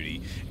mining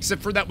duty.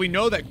 Except for that we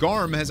know that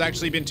Garm has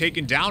actually been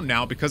taken down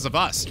now because of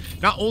us.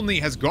 Not only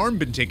has Garm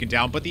been taken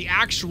down, but the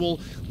actual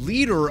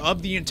leader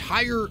of the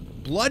entire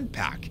blood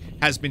pack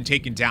has been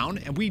taken down,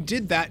 and we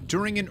did that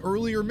during an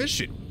earlier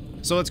mission.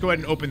 So let's go ahead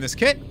and open this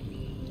kit.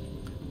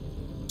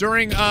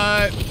 During,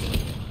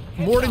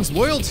 Morden's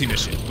loyalty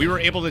mission, we were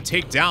able to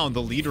take down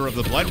the leader of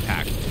the blood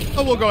pack.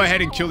 But we'll go ahead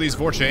and kill these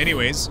Vorcha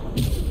anyways.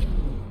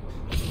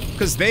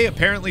 Because they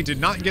apparently did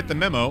not get the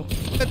memo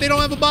that they don't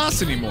have a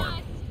boss anymore.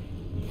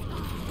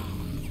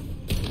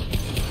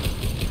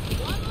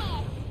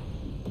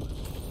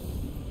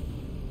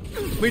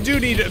 We do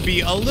need to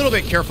be a little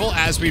bit careful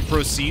as we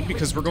proceed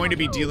because we're going to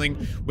be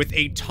dealing with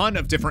a ton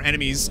of different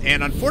enemies.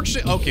 And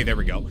unfortunately, okay, there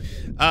we go.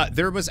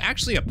 There was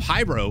actually a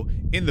pyro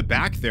in the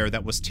back there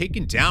that was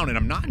taken down, and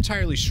I'm not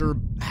entirely sure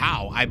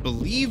how. I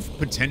believe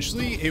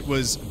potentially it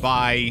was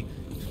by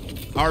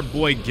our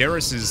boy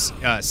Garrus's,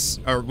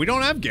 or we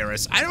don't have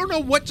Garrus. I don't know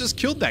what just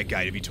killed that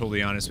guy, to be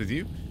totally honest with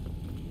you.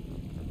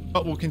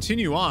 But we'll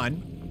continue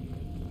on.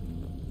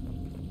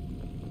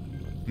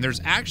 And there's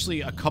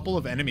actually a couple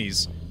of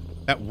enemies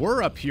that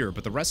were up here,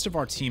 but the rest of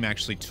our team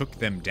actually took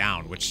them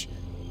down, which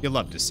you'll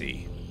love to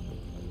see.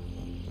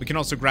 We can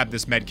also grab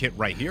this med kit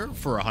right here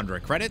for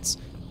 100 credits,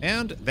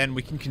 and then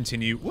we can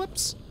continue,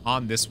 whoops,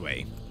 on this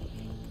way.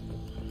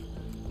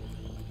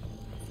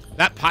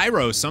 That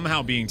pyro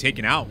somehow being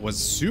taken out was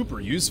super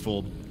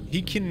useful.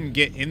 He can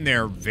get in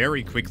there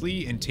very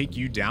quickly and take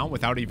you down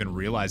without even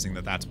realizing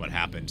that that's what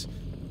happened.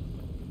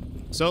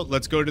 So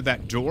let's go to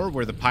that door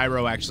where the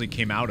pyro actually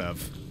came out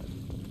of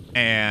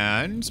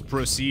and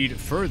proceed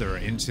further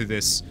into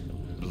this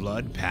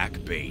blood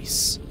pack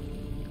base.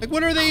 Like,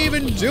 what are they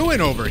even doing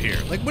over here?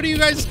 Like, what are you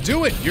guys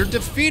doing? You're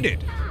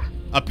defeated.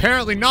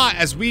 Apparently not,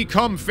 as we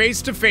come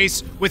face to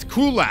face with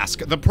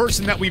Kulask, the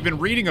person that we've been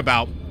reading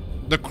about,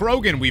 the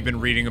Krogan we've been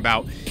reading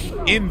about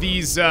in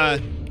these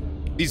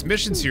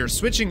missions here.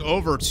 Switching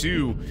over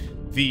to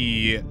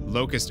the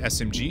Locust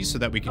SMG so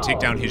that we can take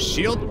down his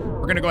shield.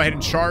 We're gonna go ahead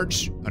and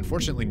charge.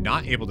 Unfortunately,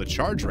 not able to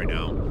charge right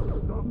now.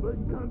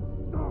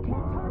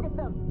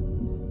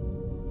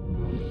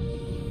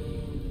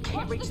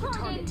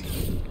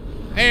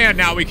 And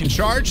now we can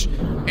charge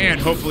and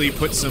hopefully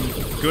put some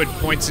good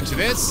points into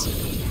this.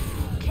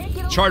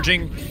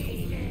 Charging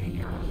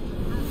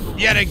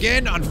yet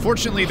again.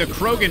 Unfortunately, the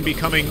Krogan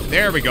becoming...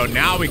 There we go.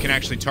 Now we can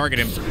actually target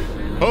him.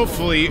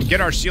 Hopefully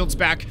get our shields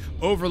back.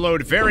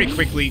 Overload very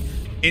quickly.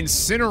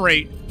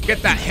 Incinerate.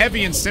 Get that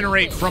heavy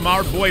incinerate from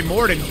our boy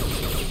Morden.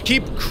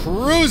 Keep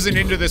cruising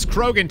into this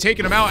Krogan,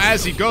 taking him out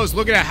as he goes.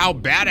 Look at how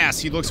badass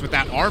he looks with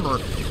that armor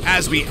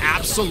as we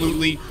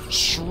absolutely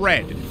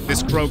shred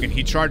this Krogan.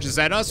 He charges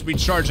at us, we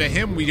charge at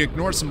him, we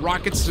ignore some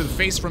rockets to the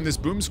face from this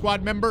Boom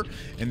Squad member,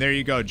 and there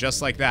you go,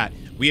 just like that.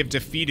 We have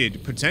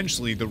defeated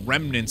potentially the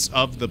remnants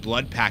of the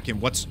blood pack and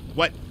what's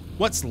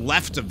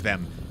left of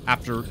them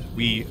after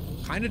we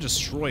kind of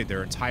destroyed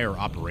their entire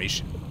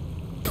operation.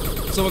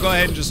 So we'll go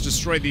ahead and just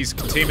destroy these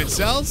containment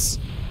cells.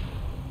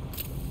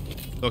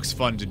 Looks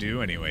fun to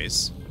do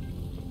anyways.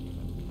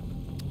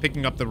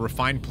 Picking up the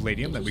refined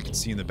palladium that we can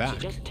see in the back.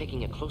 Just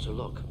taking a closer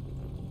look.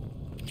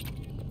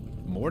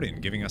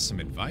 Morden giving us some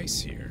advice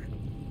here.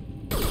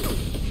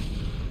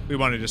 We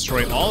want to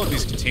destroy all of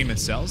these containment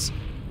cells,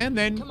 and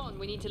then Come on,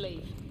 we need to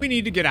leave. We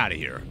need to get out of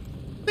here.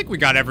 I think we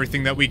got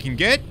everything that we can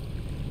get.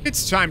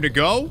 It's time to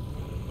go.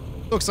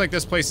 Looks like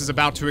this place is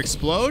about to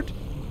explode.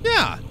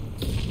 Yeah.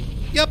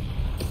 Yep.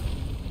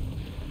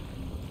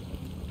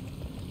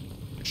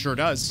 It sure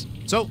does.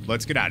 So,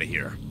 let's get out of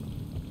here.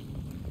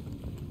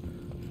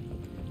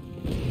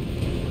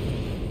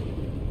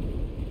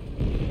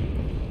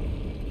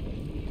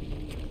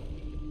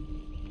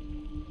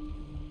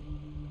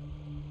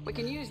 We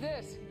can use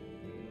this.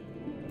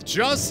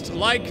 Just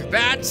like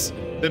that,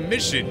 the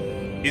mission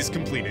is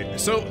completed.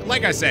 So,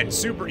 like I said,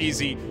 super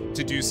easy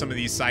to do some of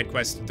these side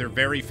quests. They're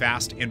very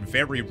fast and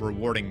very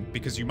rewarding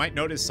because you might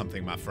notice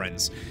something, my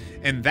friends,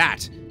 and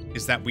that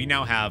is that we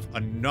now have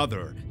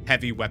another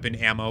heavy weapon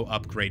ammo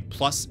upgrade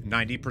plus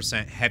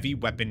 90% heavy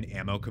weapon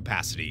ammo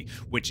capacity,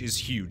 which is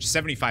huge.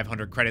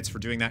 7,500 credits for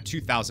doing that,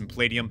 2,000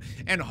 palladium,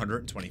 and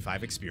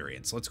 125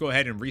 experience. Let's go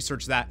ahead and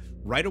research that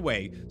right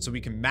away so we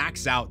can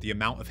max out the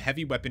amount of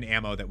heavy weapon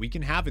ammo that we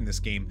can have in this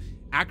game,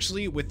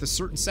 actually with the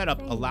certain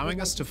setup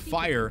allowing us to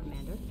fire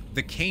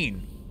the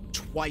cane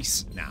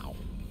twice now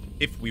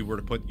if we were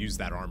to use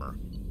that armor.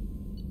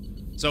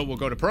 So we'll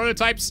go to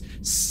prototypes,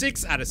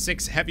 6 out of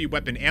 6 heavy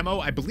weapon ammo.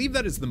 I believe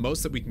that is the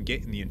most that we can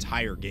get in the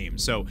entire game.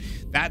 So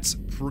that's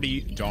pretty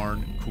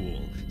darn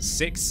cool.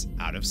 6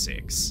 out of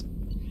 6.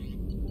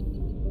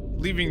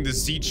 Leaving the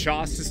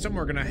Zeecha system,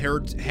 we're gonna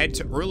head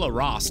to Urla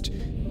Rost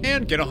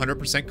and get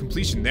 100%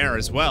 completion there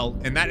as well.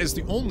 And that is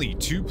the only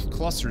 2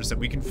 clusters that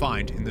we can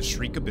find in the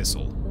Shriek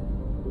Abyssal.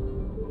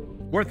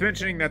 Worth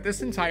mentioning that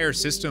this entire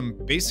system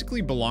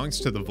basically belongs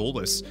to the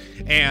Volus,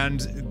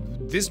 and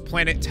this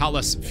planet,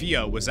 Talos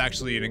Fia, was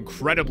actually an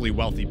incredibly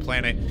wealthy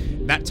planet.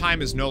 That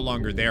time is no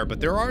longer there, but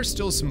there are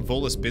still some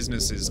Volus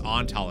businesses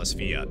on Talos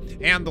Fia.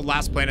 And the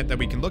last planet that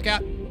we can look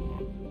at,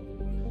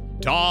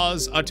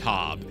 Dawes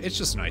Atab. It's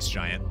just an ice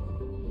giant.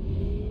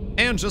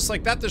 And just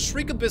like that, the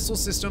Shriek Abyssal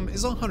system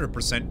is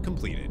 100%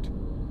 completed.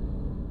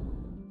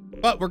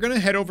 But we're going to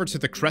head over to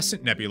the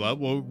Crescent Nebula,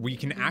 where we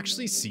can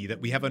actually see that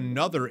we have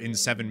another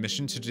N7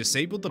 mission to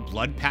disable the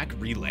Blood Pack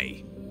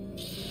Relay.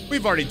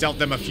 We've already dealt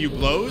them a few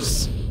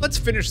blows. Let's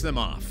finish them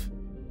off.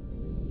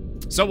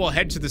 So we'll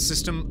head to the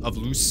system of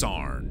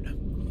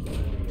Lucerne.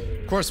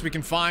 Of course, we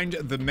can find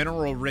the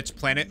mineral-rich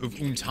planet of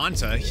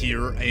Untanta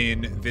here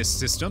in this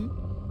system.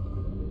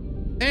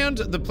 And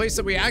the place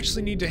that we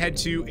actually need to head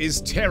to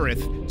is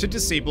Terith to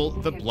disable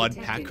the Blood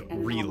Pack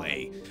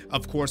Relay.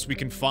 Of course, we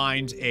can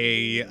find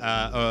a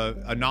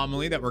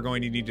anomaly that we're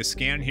going to need to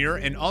scan here.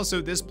 And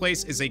also, this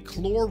place is a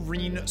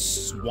chlorine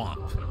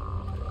swamp.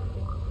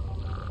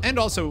 And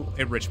also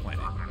a rich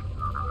planet.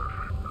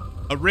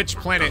 A rich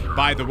planet,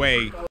 by the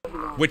way,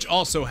 which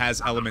also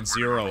has element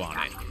 0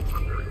 on it.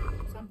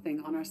 Something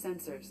on our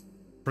sensors.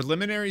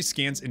 Preliminary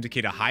scans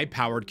indicate a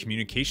high-powered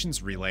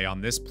communications relay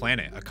on this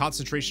planet. A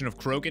concentration of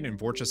Krogan and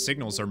Vorcha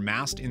signals are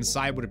massed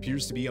inside what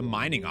appears to be a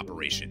mining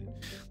operation.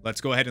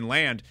 Let's go ahead and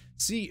land,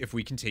 see if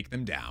we can take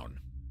them down.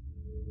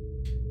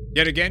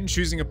 Yet again,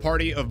 choosing a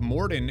party of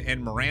Morden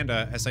and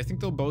Miranda, as I think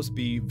they'll both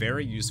be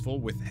very useful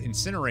with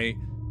Incinerate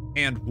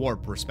and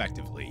Warp,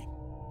 respectively.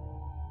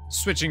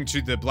 Switching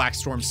to the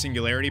Blackstorm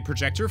Singularity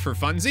Projector for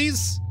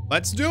funsies.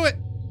 Let's do it!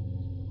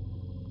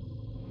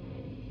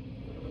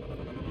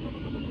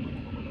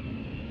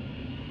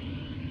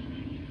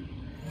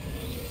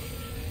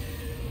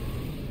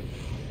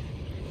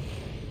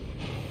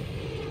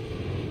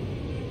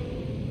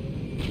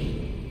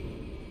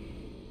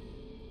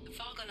 The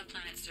fog on the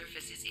planet's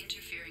surface is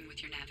interfering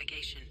with your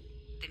navigation.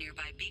 The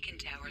nearby beacon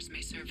towers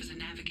may serve as a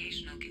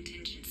navigational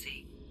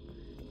contingency.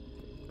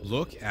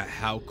 Look at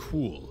how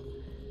cool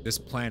this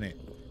planet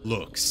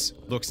looks.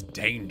 Looks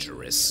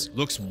dangerous.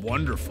 Looks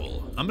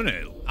wonderful. I'm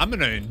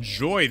gonna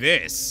enjoy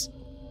this.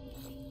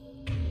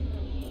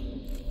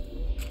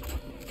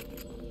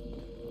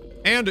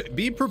 And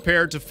be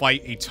prepared to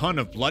fight a ton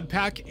of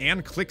Bloodpack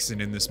and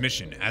Clixen in this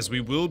mission, as we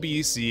will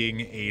be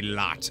seeing a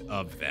lot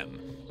of them.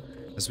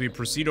 As we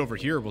proceed over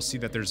here, we'll see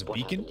that there's a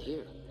beacon. What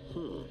happened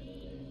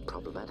here?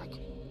 Problematic.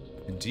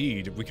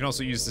 Indeed. We can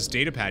also use this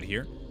data pad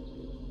here.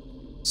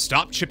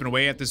 Stop chipping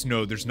away at this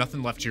node. There's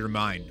nothing left to your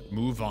mind.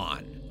 Move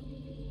on.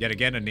 Yet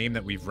again, a name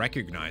that we've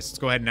recognized. Let's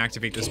go ahead and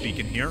activate this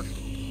beacon here.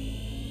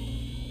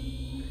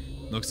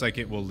 Looks like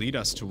it will lead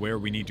us to where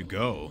we need to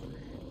go.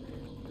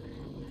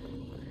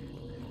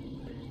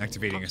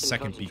 Activating a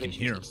second beacon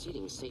here.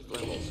 Exceeding safe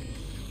levels.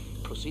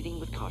 Proceeding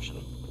with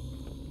caution.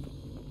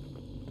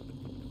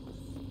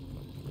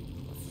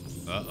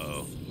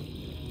 Uh-oh.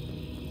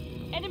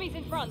 Enemies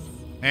in front.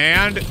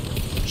 And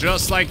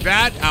just like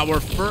that, our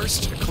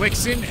first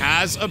Clixen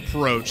has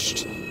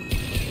approached.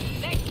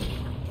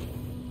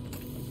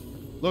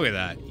 Look at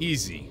that.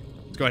 Easy.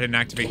 Let's go ahead and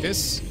activate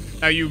this.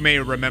 Now, you may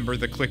remember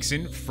the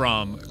Clixen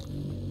from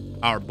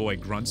our boy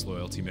Grunt's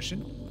loyalty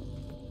mission.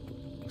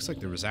 Looks like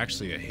there was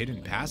actually a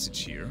hidden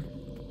passage here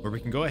where we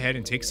can go ahead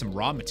and take some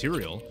raw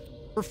material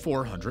for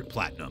 400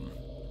 platinum.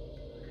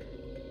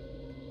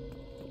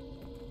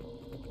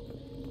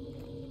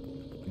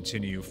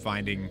 Continue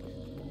finding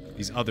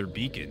these other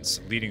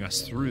beacons leading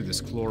us through this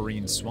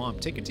chlorine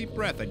swamp. Take a deep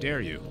breath, I dare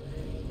you.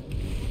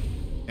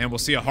 And we'll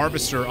see a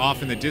harvester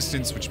off in the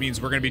distance, which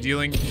means we're going to be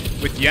dealing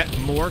with yet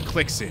more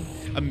Clixen.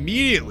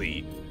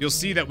 Immediately, you'll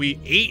see that we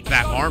ate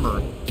that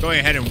armor, going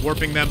ahead and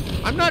warping them.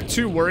 I'm not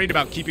too worried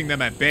about keeping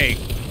them at bay.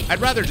 I'd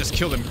rather just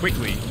kill them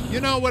quickly.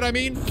 You know what I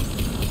mean?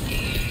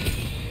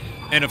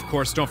 And of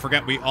course, don't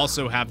forget, we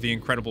also have the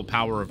incredible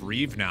power of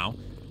Reeve now.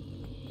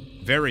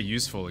 Very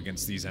useful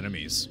against these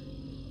enemies.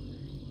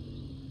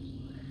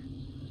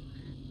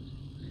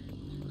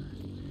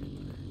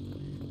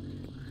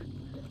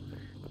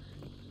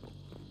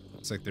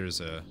 Looks like there's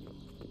a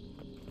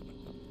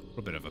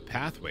little bit of a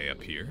pathway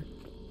up here.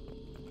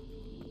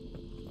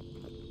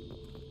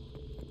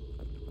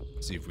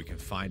 See if we can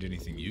find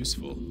anything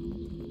useful.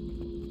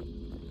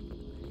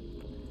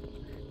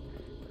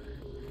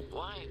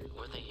 Why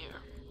were they here?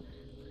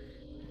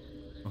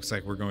 Looks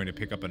like we're going to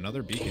pick up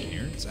another beacon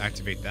here. Let's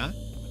activate that.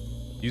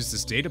 Use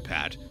this data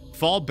pad.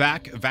 Fall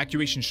back.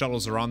 Evacuation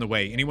shuttles are on the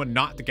way. Anyone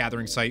not at the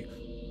gathering site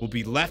will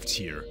be left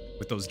here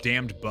with those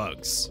damned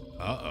bugs.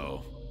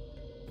 Uh-oh.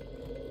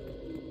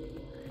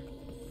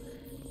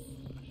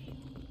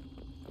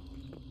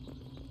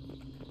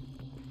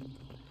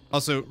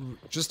 Also,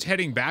 just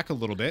heading back a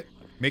little bit,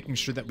 making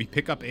sure that we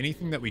pick up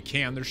anything that we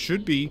can. There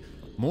should be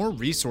more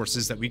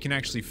resources that we can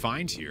actually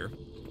find here.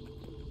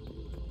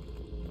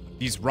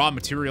 These raw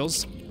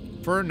materials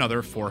for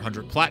another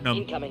 400 platinum.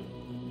 Incoming.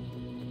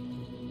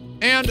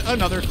 And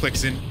another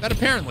Clixon that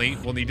apparently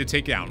we'll need to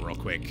take down real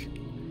quick.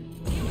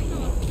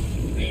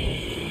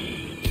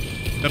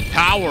 The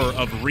power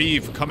of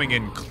Reeve coming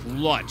in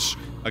clutch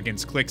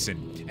against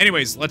Clixon.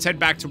 Anyways, let's head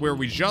back to where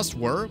we just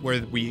were,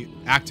 where we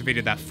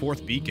activated that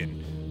 4th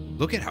beacon.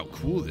 Look at how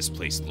cool this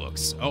place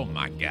looks. Oh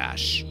my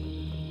gosh.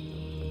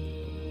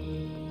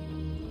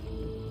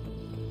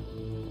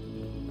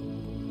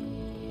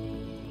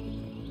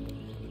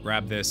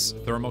 Grab this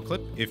thermal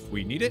clip if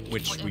we need it,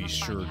 which we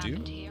sure do.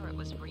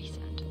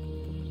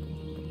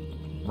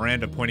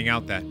 Miranda pointing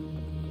out that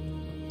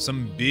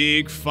some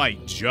big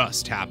fight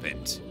just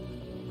happened.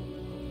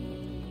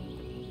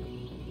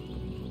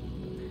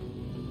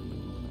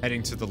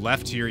 Heading to the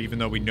left here, even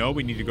though we know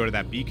we need to go to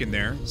that beacon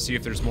there. See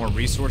if there's more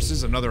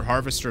resources. Another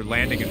harvester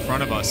landing in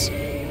front of us.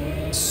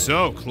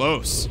 So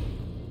close.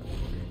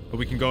 But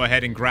we can go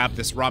ahead and grab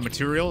this raw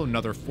material,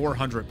 another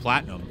 400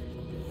 platinum.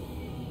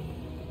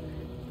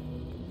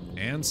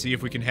 And see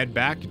if we can head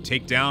back and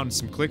take down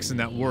some Clixon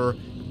that were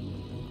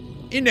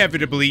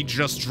inevitably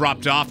just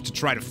dropped off to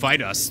try to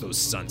fight us, those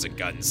sons of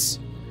guns.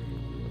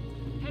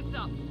 Heads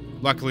up.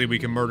 Luckily, we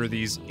can murder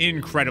these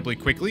incredibly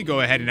quickly. Go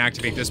ahead and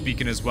activate this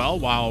beacon as well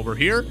while we're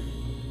here.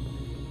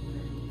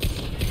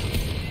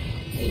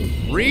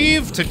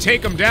 Reeve to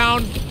take them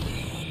down.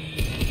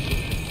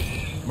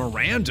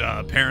 Miranda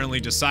apparently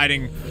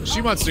deciding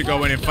she wants to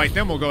go in and fight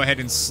them. We'll go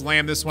ahead and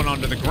slam this one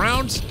onto the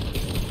ground.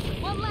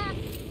 One left.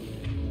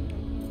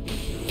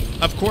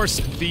 Of course,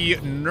 the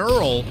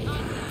neural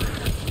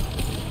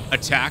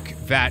attack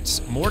that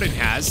Morden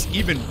has,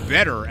 even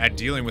better at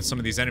dealing with some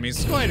of these enemies.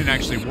 Let's go ahead and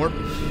actually warp,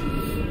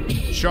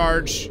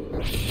 charge,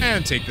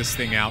 and take this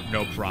thing out,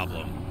 no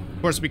problem.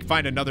 Of course, we can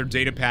find another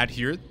data pad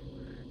here.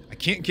 I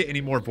can't get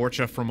any more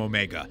Vorcha from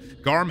Omega.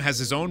 Garm has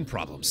his own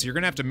problems, so you're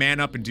gonna have to man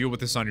up and deal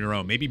with this on your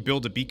own. Maybe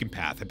build a beacon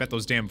path. I bet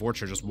those damn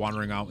Vorcha are just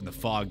wandering out in the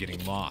fog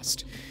getting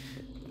lost.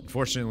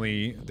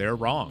 Unfortunately, they're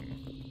wrong.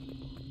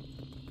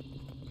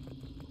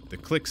 The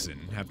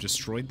Clixon have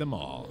destroyed them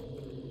all.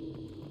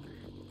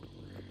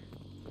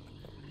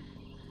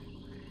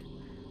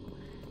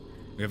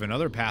 We have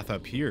another path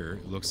up here,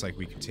 it looks like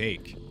we could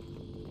take.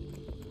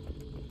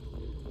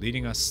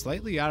 Leading us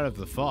slightly out of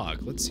the fog.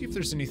 Let's see if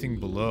there's anything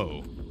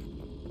below.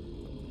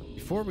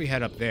 Before we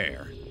head up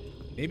there,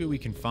 maybe we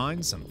can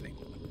find something.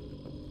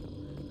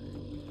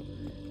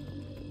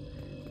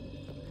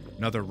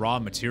 Another raw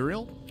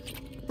material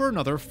for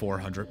another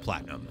 400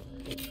 platinum.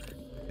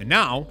 And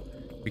now,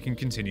 we can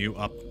continue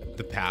up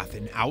the path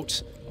and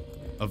out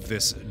of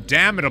this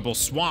damnable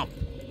swamp.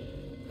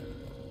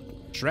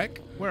 Shrek,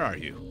 where are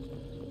you?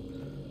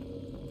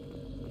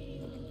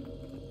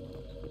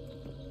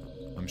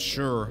 I'm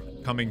sure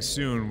coming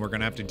soon we're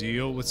gonna have to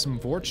deal with some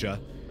Vorcha,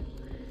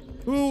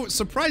 who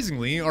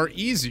surprisingly are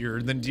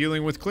easier than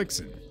dealing with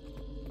Clixon.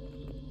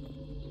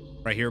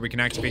 Right here we can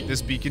activate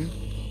this beacon.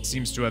 It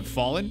seems to have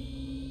fallen.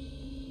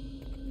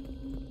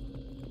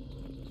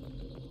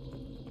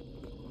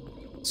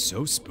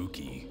 So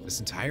spooky,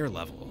 this entire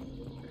level.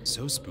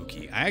 So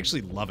spooky. I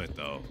actually love it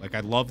though. Like,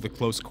 I love the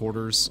close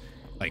quarters,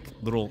 like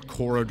little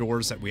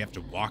corridors that we have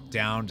to walk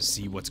down to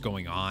see what's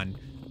going on.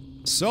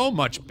 So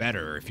much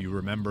better, if you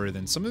remember,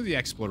 than some of the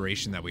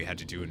exploration that we had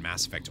to do in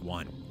Mass Effect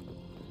 1.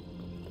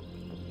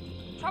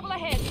 Trouble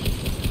ahead.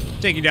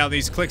 Taking down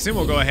these Clixon,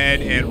 we'll go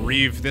ahead and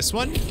reeve this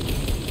one.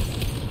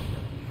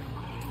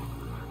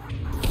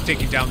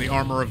 Taking down the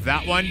armor of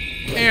that one,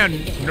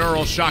 and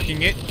neural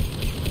shocking it,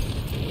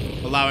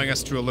 allowing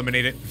us to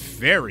eliminate it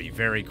very,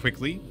 very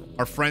quickly.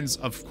 Our friends,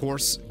 of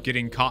course,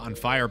 getting caught on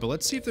fire, but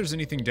let's see if there's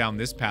anything down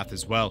this path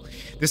as well.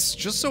 This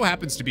just so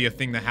happens to be a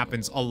thing that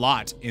happens a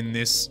lot in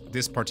this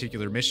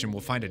particular mission.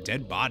 We'll find a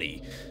dead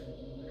body.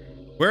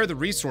 Where are the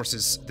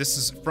resources? This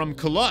is from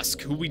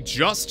Kolusk, who we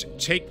just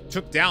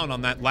took down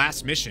on that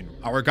last mission.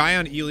 Our guy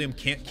on Ilium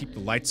can't keep the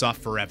lights off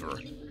forever.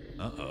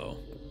 Uh-oh.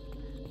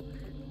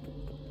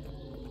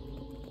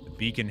 The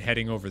beacon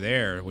heading over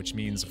there, which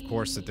means, of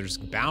course, that there's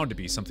bound to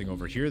be something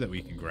over here that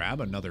we can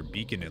grab. Another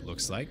beacon, it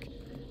looks like.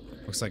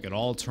 Looks like it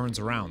all turns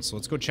around. So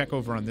let's go check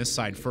over on this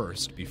side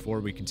first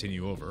before we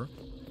continue over.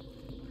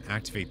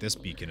 Activate this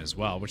beacon as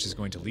well, which is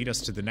going to lead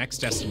us to the next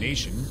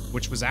destination,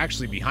 which was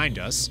actually behind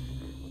us.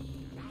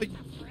 But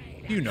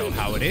you know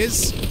how it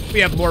is.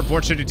 We have more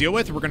Vorcha to deal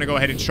with. We're going to go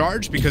ahead and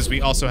charge because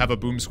we also have a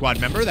Boom Squad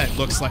member that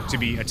looks like to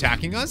be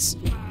attacking us.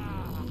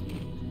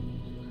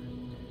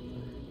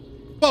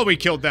 Well, we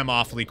killed them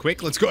awfully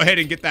quick. Let's go ahead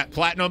and get that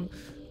platinum.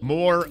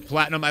 More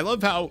platinum. I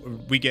love how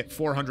we get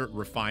 400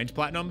 refined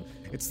platinum.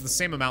 It's the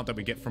same amount that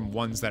we get from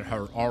ones that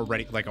are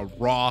already like a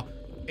raw.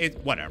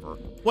 Whatever.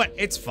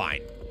 It's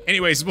fine.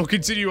 Anyways, we'll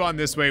continue on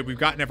this way. We've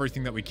gotten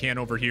everything that we can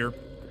over here.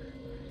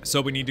 So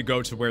we need to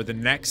go to where the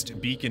next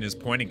beacon is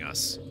pointing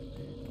us.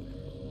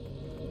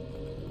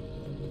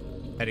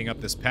 Heading up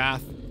this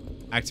path,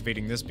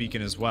 activating this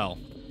beacon as well.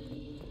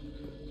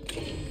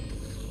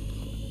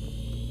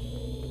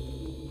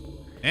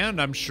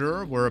 And I'm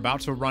sure we're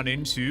about to run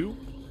into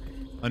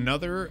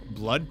another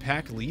blood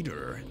pack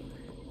leader.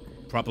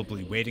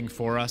 Probably waiting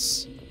for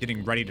us,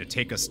 getting ready to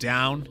take us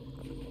down.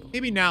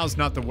 Maybe now's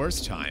not the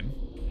worst time.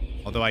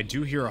 Although I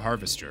do hear a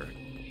harvester.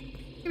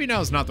 Maybe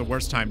now's not the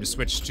worst time to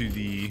switch to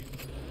the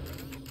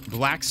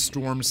Black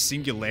Storm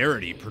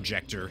Singularity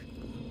projector.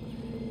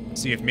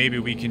 See if maybe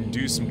we can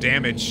do some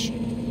damage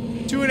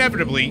to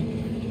inevitably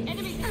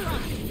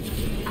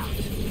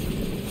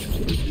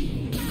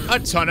a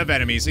ton of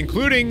enemies,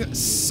 including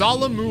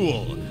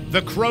Salamul,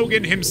 the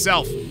Krogan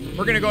himself.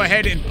 We're gonna go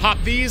ahead and pop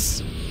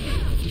these.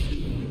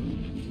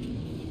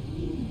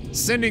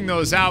 Sending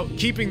those out,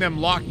 keeping them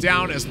locked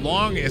down as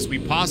long as we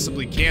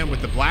possibly can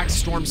with the Black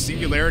Storm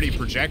Singularity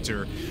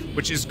projector,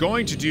 which is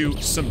going to do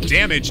some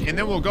damage, and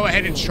then we'll go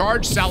ahead and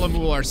charge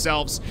Salamul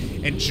ourselves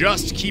and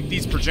just keep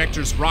these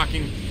projectors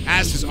rocking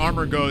as his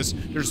armor goes.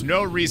 There's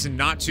no reason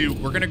not to.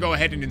 We're gonna go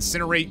ahead and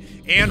incinerate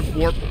and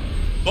warp,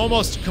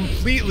 almost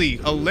completely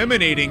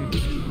eliminating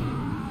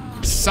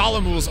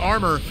Salamul's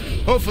armor.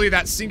 Hopefully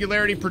that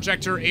Singularity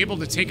projector able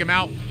to take him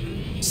out.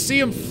 See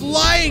him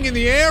flying in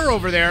the air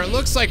over there. It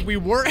looks like we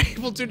were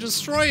able to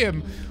destroy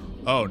him.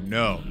 Oh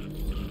no.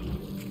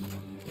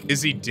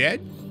 Is he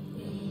dead?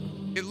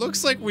 It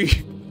looks like we...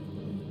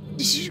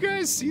 Did you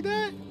guys see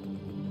that?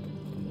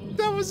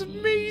 That was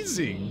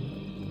amazing.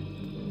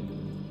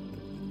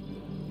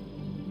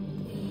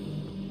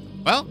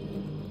 Well,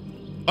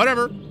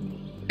 whatever.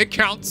 It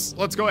counts.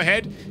 Let's go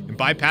ahead and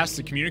bypass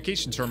the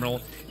communication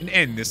terminal and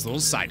end this little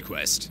side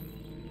quest.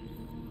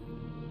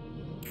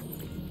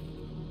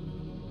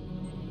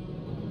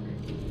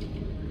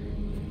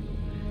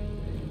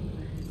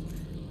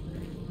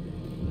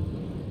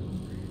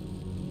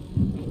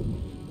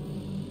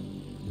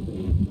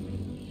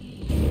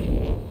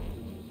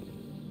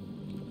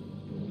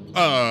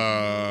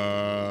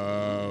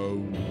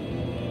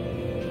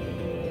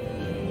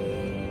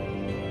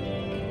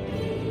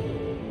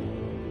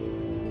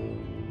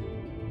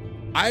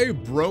 I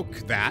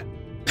broke that.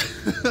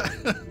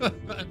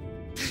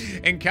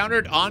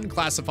 Encountered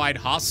unclassified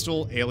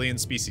hostile alien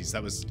species.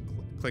 That was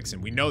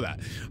Clixon. We know that.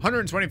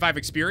 125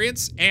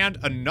 experience and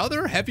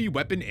another heavy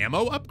weapon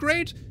ammo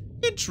upgrade?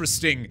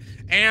 Interesting.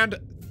 And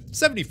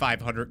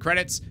 7,500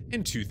 credits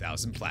and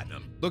 2,000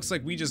 platinum. Looks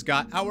like we just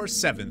got our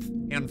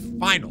 7th and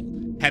final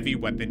heavy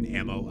weapon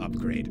ammo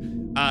upgrade.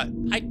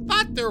 I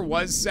thought there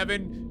was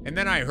 7, and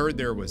then I heard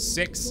there was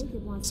 6,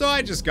 so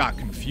I just got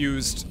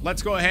confused.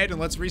 Let's go ahead and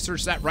let's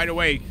research that right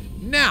away.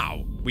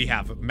 Now we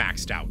have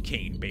maxed out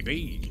Kane,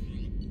 baby.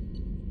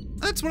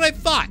 That's what I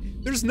thought.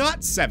 There's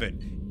not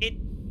 7.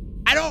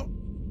 I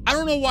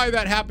don't know why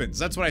that happens.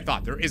 That's what I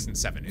thought. There isn't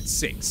 7. It's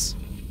 6.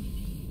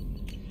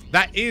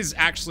 That is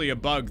actually a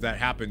bug that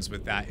happens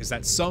with that, is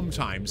that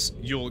sometimes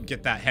you'll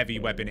get that heavy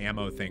weapon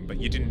ammo thing,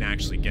 but you didn't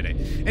actually get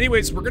it.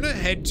 Anyways, we're gonna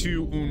head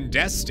to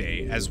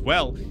Undeste as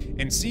well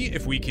and see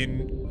if we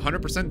can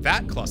 100%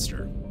 that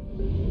cluster.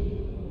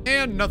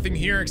 And nothing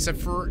here except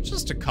for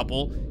just a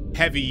couple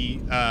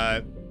heavy,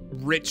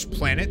 rich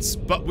planets,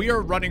 but we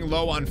are running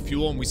low on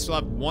fuel and we still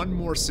have one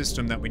more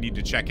system that we need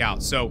to check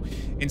out. So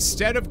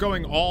instead of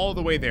going all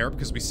the way there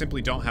because we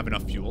simply don't have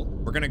enough fuel,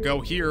 we're gonna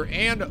go here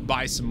and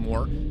buy some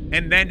more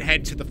and then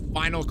head to the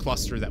final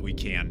cluster that we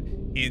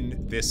can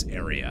in this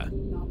area.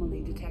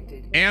 Anomaly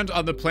detected. And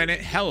on the planet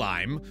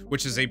Helheim,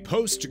 which is a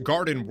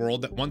post-garden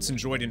world that once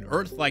enjoyed an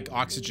Earth-like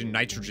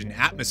oxygen-nitrogen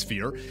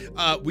atmosphere,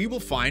 we will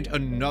find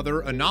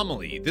another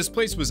anomaly. This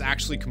place was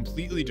actually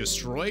completely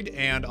destroyed,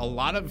 and a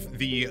lot of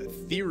the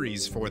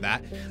theories for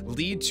that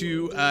lead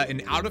to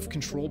an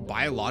out-of-control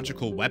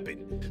biological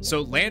weapon.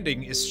 So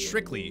landing is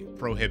strictly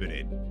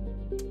prohibited.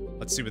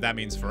 Let's see what that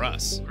means for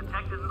us.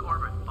 Detected in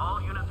orbit.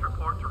 All units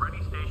report to ready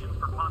stations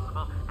for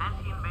possible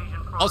anti-invasion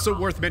protocol. Also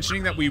worth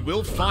mentioning that we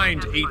will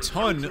find a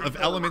ton of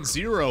Element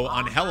Zero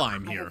on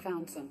Helheim here. I have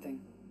found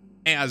something.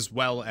 As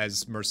well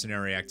as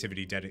mercenary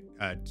activity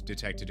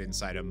detected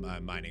inside a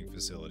mining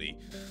facility.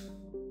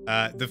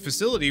 The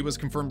facility was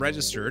confirmed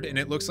registered, and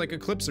it looks like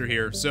Eclipse are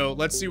here, so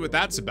let's see what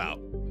that's about.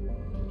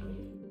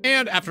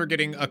 And after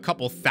getting a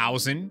couple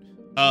thousand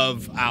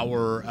of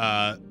our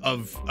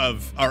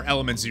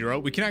Element Zero,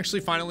 we can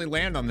actually finally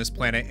land on this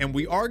planet, and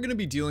we are going to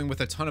be dealing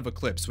with a ton of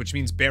Eclipse, which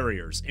means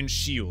barriers and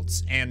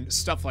shields and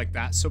stuff like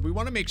that. So we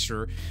want to make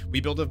sure we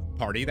build a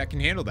party that can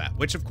handle that,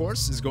 which of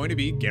course is going to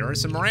be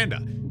Garrus and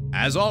Miranda,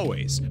 as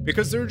always,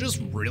 because they're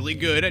just really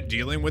good at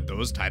dealing with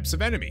those types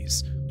of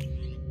enemies.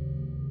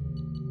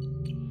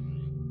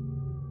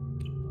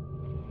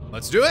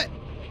 Let's do it.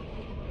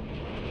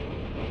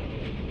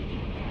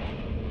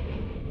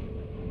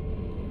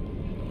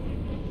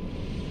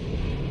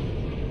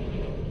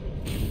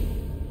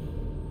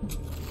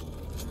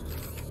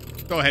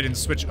 go ahead and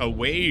switch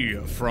away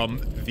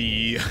from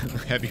the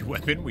heavy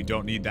weapon. We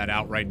don't need that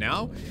out right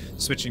now.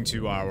 Switching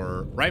to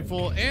our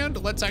rifle, and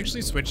let's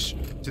actually switch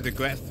to the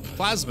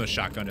plasma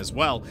shotgun as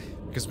well,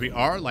 because we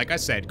are, like I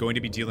said, going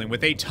to be dealing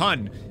with a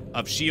ton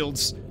of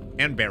shields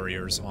and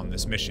barriers on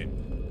this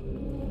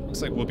mission.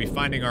 Looks like we'll be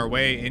finding our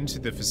way into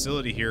the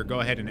facility here.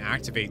 Go ahead and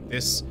activate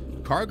this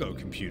cargo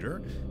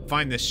computer.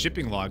 Find this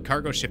shipping log.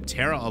 Cargo ship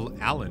Terra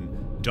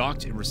Allen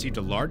docked and received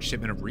a large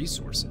shipment of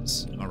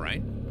resources. All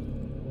right.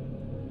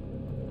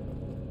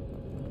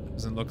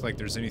 Doesn't look like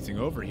there's anything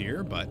over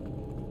here, but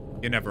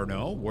you never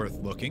know. Worth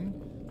looking.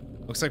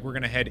 Looks like we're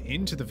going to head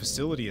into the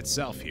facility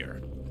itself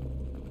here,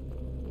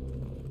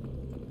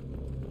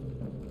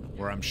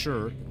 where I'm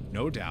sure,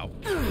 no doubt,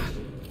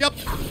 yep,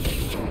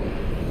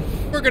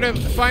 we're going to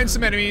find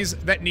some enemies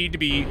that need to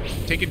be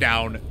taken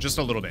down just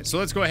a little bit. So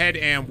let's go ahead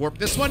and warp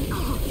this one.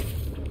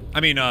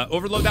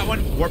 Overload that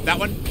one, warp that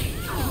one.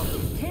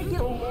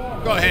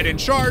 Go ahead and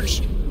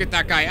charge, get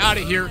that guy out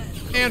of here,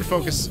 and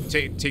focus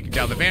taking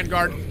down the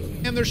Vanguard.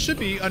 And there should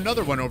be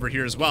another one over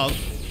here as well.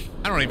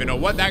 I don't even know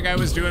what that guy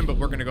was doing, but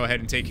we're gonna go ahead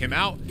and take him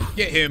out,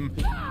 get him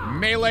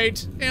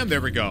meleeed, and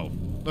there we go.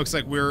 Looks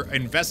like we're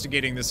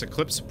investigating this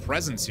Eclipse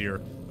presence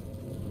here.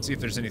 Let's see if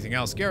there's anything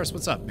else. Garrus,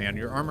 what's up, man?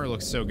 Your armor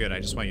looks so good. I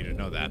just want you to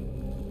know that.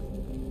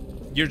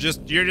 You're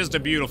just a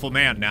beautiful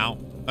man now.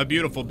 A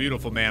beautiful,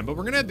 beautiful man. But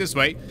we're gonna head this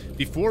way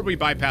before we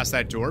bypass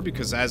that door,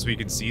 because as we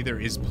can see,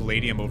 there is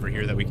palladium over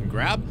here that we can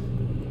grab.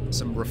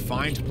 Some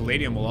refined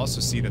palladium. We'll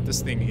also see that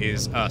this thing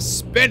is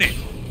spinning.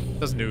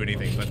 Doesn't do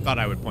anything, but thought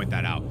I would point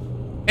that out.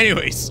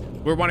 Anyways,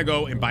 we want to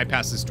go and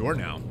bypass this door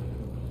now.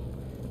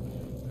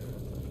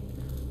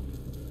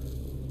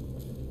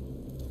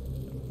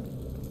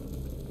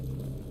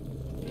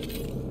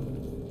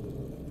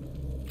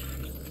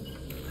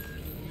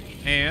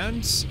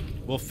 And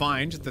we'll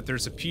find that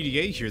there's a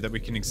PDA here that we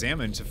can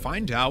examine to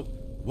find out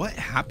what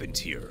happened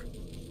here.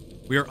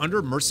 We are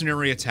under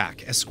mercenary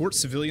attack. Escort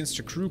civilians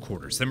to crew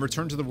quarters, then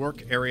return to the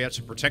work area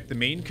to protect the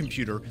main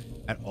computer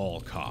at all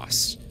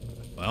costs.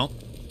 Well,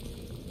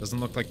 doesn't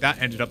look like that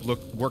ended up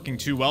working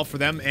too well for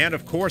them. And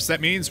of course,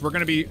 that means we're going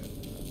to be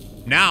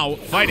now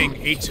fighting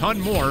a ton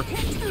more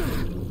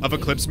of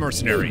Eclipse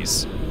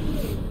mercenaries.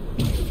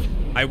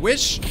 I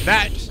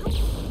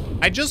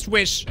just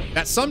wish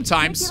that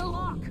sometimes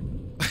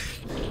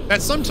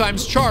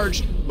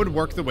charge would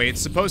work the way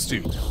it's supposed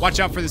to. Watch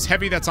out for this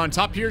heavy that's on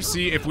top here.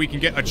 See if we can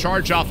get a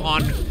charge off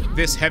on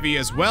this heavy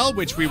as well,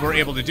 which we were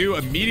able to do,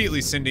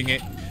 immediately sending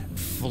it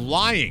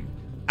flying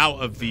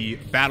out of the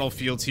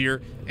battlefield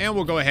here. And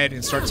we'll go ahead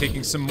and start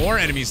taking some more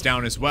enemies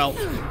down as well.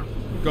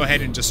 Go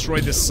ahead and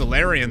destroy this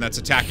Solarian that's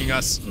attacking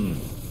us.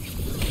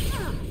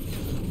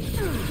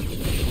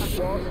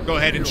 Go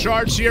ahead and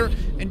charge here.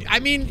 And I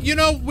mean, you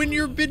know, when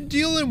you've been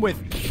dealing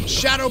with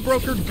Shadow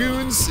Broker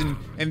goons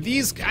and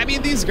these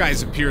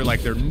guys appear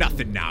like they're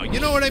nothing now. You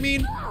know what I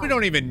mean?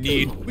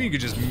 We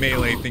could just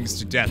melee things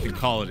to death and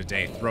call it a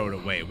day, throw it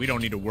away. We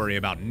don't need to worry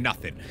about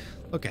nothing.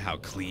 Look at how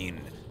clean.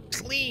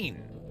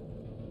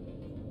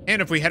 And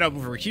if we head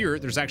over here,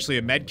 there's actually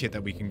a med kit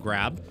that we can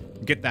grab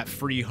and get that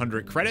free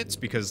 100 credits,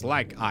 because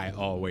like I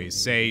always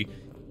say,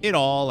 it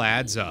all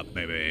adds up,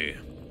 baby.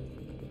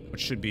 Which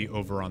should be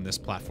over on this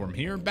platform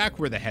here. Back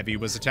where the heavy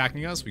was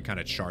attacking us, we kind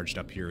of charged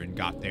up here and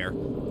got there.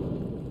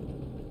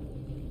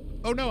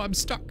 Oh no, I'm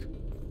stuck.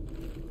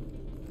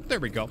 There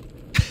we go.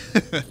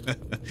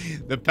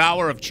 The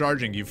power of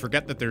charging. You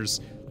forget that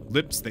there's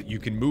lips that you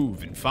can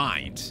move and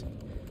find.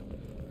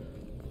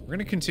 We're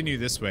gonna continue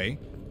this way.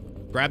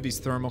 Grab these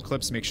thermal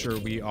clips, make sure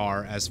we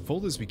are as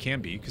full as we can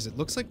be, because it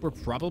looks like we're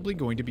probably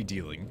going to be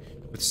dealing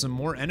with some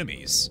more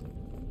enemies.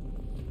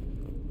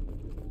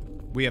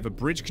 We have a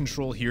bridge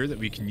control here that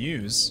we can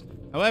use.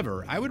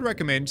 However, I would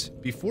recommend,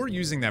 before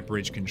using that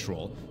bridge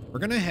control, we're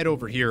going to head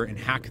over here and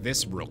hack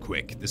this real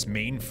quick, this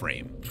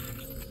mainframe.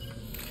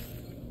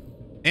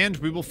 And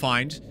we will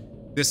find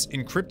this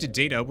encrypted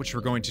data, which we're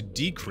going to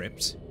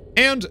decrypt.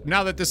 And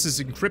now that this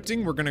is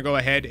encrypting, we're going to go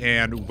ahead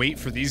and wait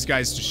for these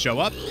guys to show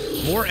up.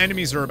 More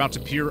enemies are about to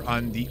appear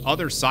on the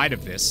other side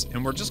of this,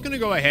 and we're just going to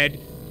go ahead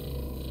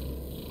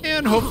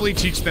and hopefully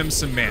teach them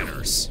some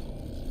manners.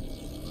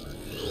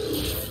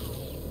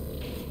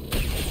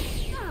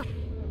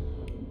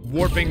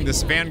 Warping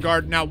this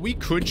Vanguard. Now, we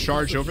could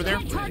charge over there.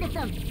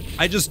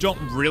 I just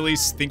don't really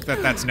think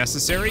that that's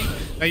necessary.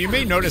 Now, you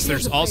may notice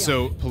there's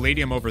also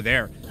palladium over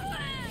there.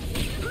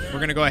 We're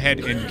going to go ahead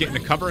and get into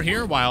cover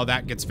here while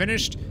that gets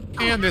finished.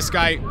 And this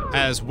guy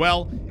as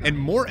well. And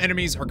more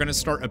enemies are going to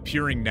start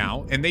appearing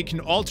now. And they can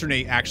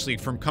alternate, actually,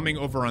 from coming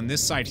over on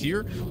this side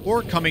here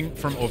or coming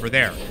from over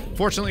there.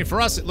 Fortunately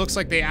for us, it looks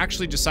like they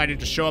actually decided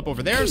to show up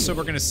over there. So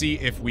we're going to see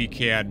if we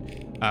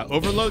can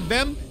overload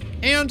them.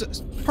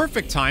 And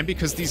perfect time,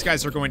 because these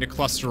guys are going to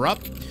cluster up.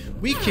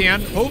 We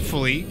can,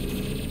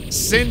 hopefully,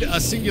 send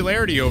a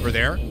singularity over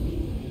there.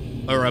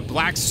 Or a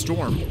black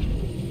storm.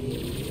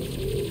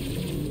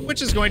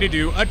 Which is going to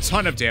do a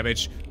ton of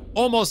damage.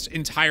 Almost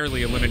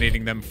entirely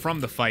eliminating them from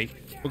the fight.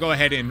 We'll go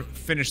ahead and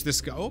finish this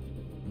go. Oh,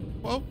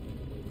 well,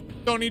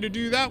 don't need to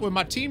do that when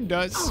my team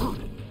does.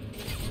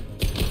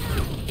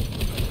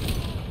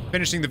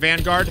 finishing the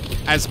Vanguard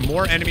as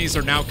more enemies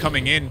are now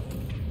coming in,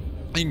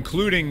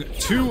 including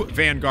 2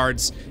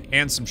 Vanguards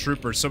and some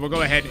troopers. So we'll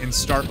go ahead and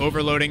start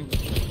overloading.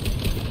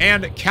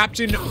 And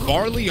Captain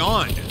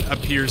Varleon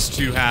appears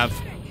to have,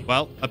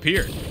 well,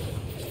 appeared.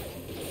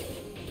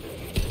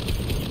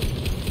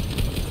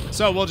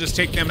 So we'll just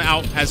take them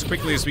out as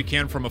quickly as we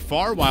can from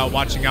afar while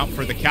watching out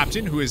for the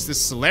captain, who is this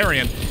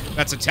Solarian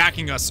that's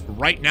attacking us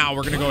right now.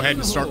 We're going to go ahead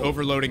and start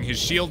overloading his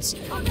shields,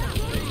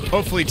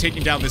 hopefully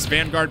taking down this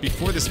Vanguard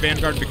before this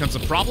Vanguard becomes a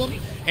problem.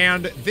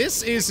 And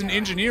this is an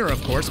engineer,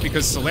 of course,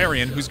 because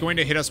Solarian, who's going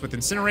to hit us with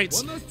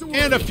incinerates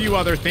and a few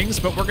other things,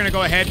 but we're going to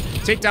go ahead,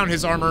 take down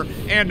his armor,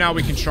 and now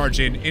we can charge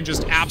in and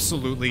just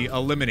absolutely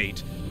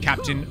eliminate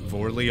Captain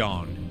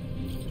Varleon.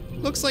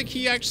 Looks like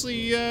he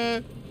actually,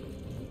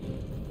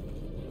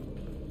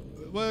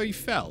 well, he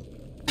fell.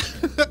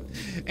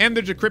 And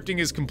the decrypting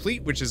is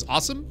complete, which is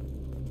awesome.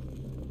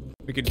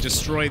 We can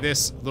destroy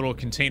this little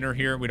container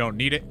here. We don't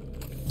need it.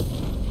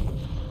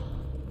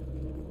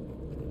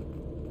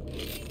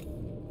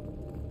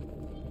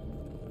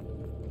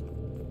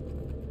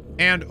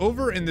 And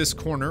over in this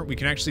corner, we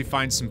can actually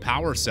find some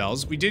power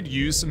cells. We did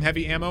use some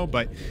heavy ammo,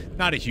 but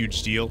not a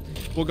huge deal.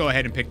 We'll go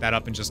ahead and pick that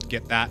up and just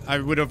get that. I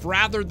would have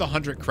rathered the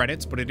 100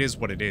 credits, but it is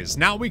what it is.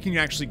 Now we can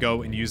actually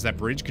go and use that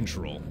bridge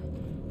control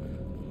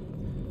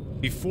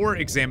before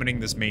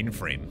examining this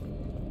mainframe.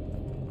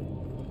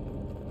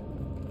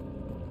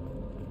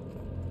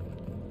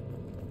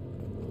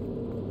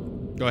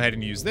 Go ahead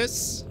and use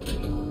this,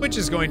 which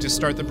is going to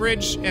start the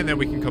bridge, and then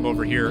we can come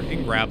over here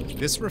and grab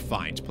this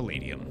refined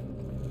palladium.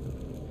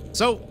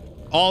 So,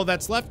 all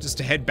that's left is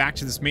to head back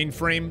to this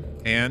mainframe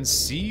and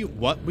see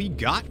what we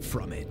got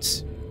from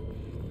it.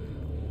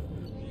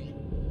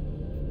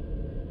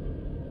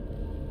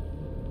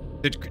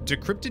 The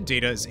decrypted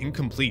data is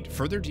incomplete.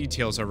 Further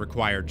details are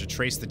required to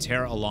trace the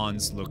Terra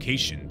Alon's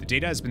location. The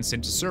data has been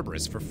sent to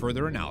Cerberus for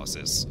further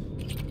analysis.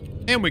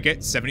 And we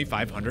get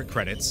 7,500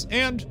 credits,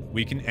 and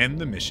we can end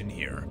the mission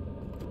here.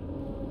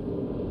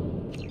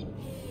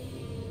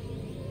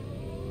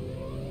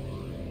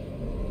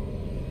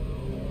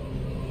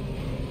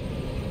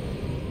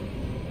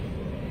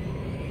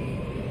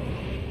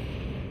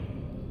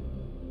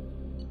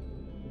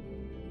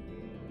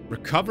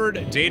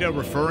 Recovered data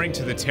referring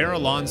to the Terra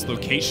Alon's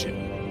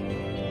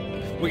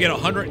location. We get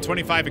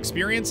 125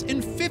 experience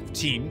and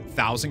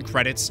 15,000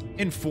 credits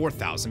and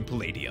 4,000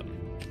 palladium.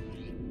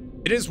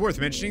 It is worth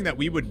mentioning that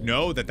we would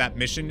know that that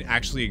mission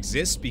actually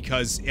exists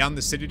because on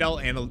the Citadel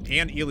and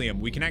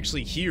Ilium, we can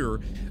actually hear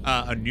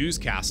a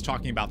newscast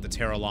talking about the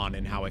Terra Alon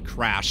and how it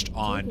crashed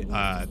on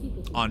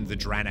the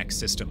Dranex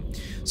system.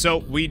 So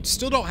we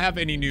still don't have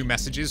any new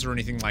messages or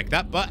anything like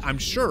that, but I'm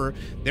sure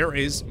there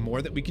is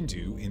more that we can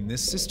do in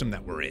this system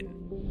that we're in.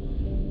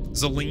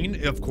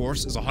 Zelene, of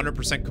course, is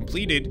 100%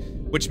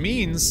 completed, which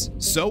means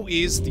so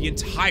is the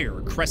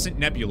entire Crescent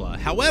Nebula.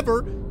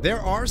 However,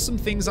 there are some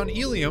things on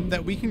Ilium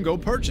that we can go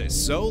purchase,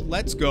 so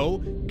let's go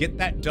get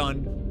that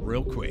done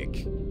real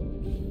quick.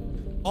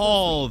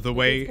 All the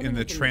way in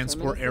the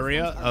transport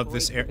area of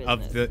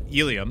the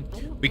Ilium,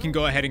 we can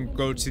go ahead and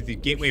go to the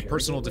Gateway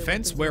Personal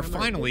Defense, where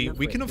finally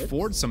we can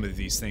afford some of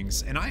these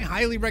things, and I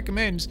highly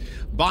recommend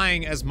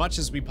buying as much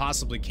as we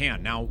possibly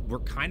can. Now, we're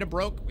kind of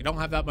broke, we don't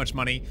have that much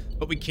money,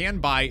 but we can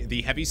buy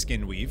the Heavy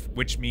Skin Weave,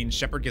 which means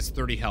Shepard gets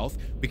 30 health.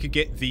 We could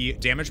get the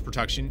Damage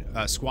Protection,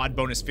 squad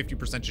bonus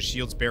 50% to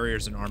shields,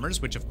 barriers, and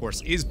armors, which of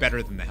course is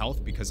better than the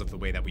health because of the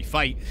way that we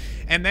fight.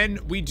 And then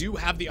we do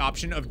have the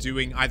option of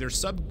doing either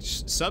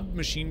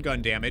submachine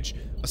gun damage,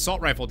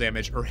 assault rifle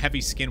damage, or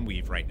heavy skin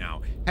weave right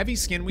now. Heavy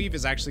skin weave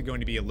is actually going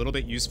to be a little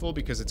bit useful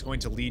because it's going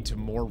to lead to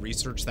more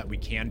research that we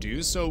can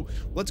do. So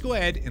let's go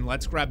ahead and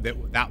let's grab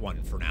that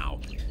one for now.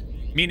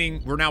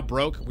 Meaning we're now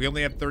broke, we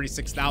only have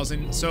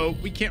 36,000, so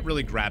we can't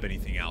really grab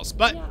anything else.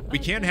 But we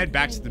can head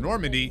back to the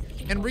Normandy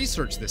and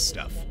research this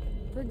stuff.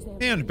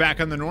 And back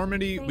on the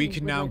Normandy, we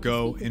can now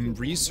go and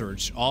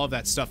research all of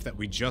that stuff that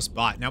we just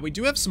bought. Now, we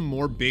do have some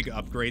more big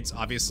upgrades,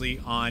 obviously,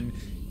 on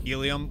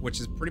Ilium,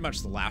 which is pretty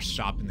much the last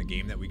shop in the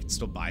game that we can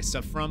still buy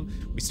stuff from.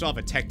 We still have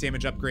a tech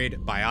damage upgrade,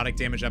 biotic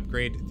damage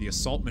upgrade, the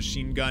assault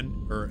machine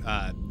gun, or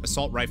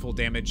assault rifle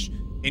damage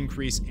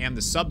increase, and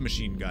the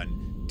submachine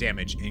gun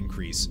damage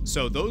increase.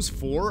 So those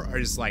four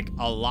is like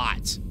a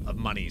lot of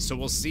money. So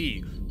we'll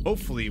see.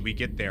 Hopefully we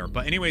get there.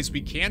 But anyways,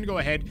 we can go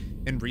ahead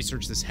and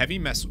research this heavy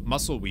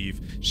muscle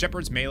weave.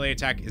 Shepard's melee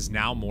attack is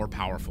now more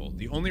powerful.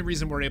 The only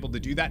reason we're able to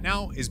do that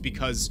now is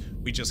because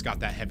we just got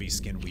that heavy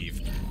skin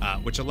weave,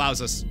 which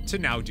allows us to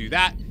now do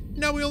that.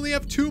 Now we only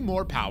have 2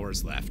 more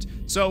powers left.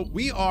 So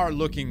we are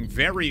looking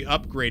very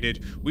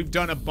upgraded. We've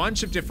done a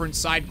bunch of different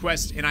side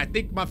quests, and I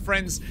think, my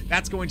friends,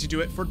 that's going to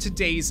do it for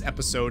today's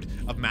episode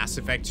of Mass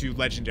Effect 2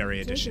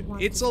 Legendary Edition.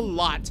 It's a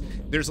lot.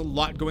 There's a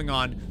lot going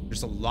on.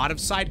 There's a lot of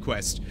side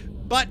quests.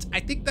 But I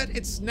think that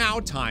it's now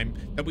time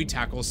that we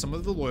tackle some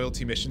of the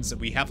loyalty missions that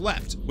we have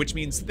left, which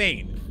means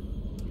Thane,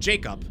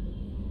 Jacob,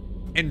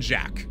 and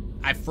Jack.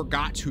 I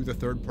forgot who the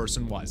third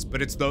person was,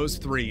 but it's those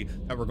 3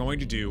 that we're going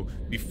to do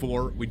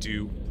before we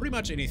do pretty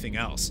much anything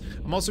else.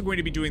 I'm also going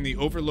to be doing the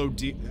Overlord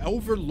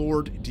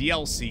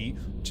DLC,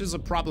 which is a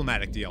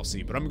problematic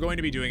DLC, but I'm going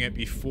to be doing it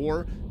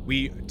before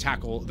we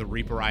tackle the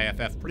Reaper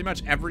IFF. Pretty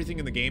much everything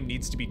in the game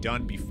needs to be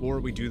done before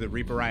we do the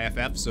Reaper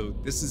IFF, so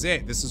this is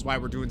it. This is why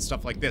we're doing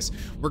stuff like this.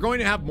 We're going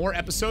to have more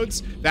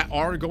episodes that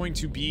are going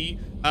to be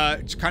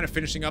kind of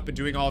finishing up and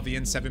doing all of the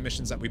N7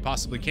 missions that we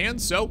possibly can,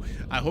 so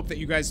I hope that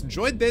you guys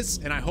enjoyed this,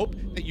 and I hope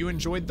that you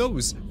enjoyed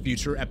those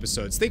future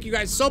episodes. Thank you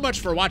guys so much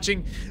for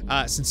watching.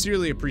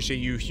 Sincerely appreciate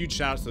you. Huge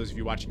shout out to those of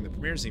you watching the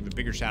premieres, and even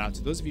bigger shout out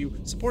to those of you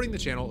supporting the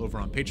channel over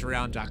on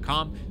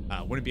patreon.com.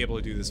 Wouldn't be able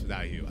to do this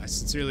without you. I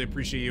sincerely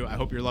appreciate you. I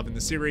hope you're loving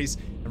the series,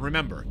 and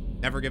remember,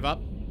 never give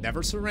up,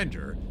 never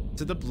surrender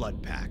to the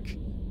Blood Pack.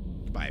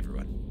 Goodbye,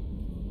 everyone.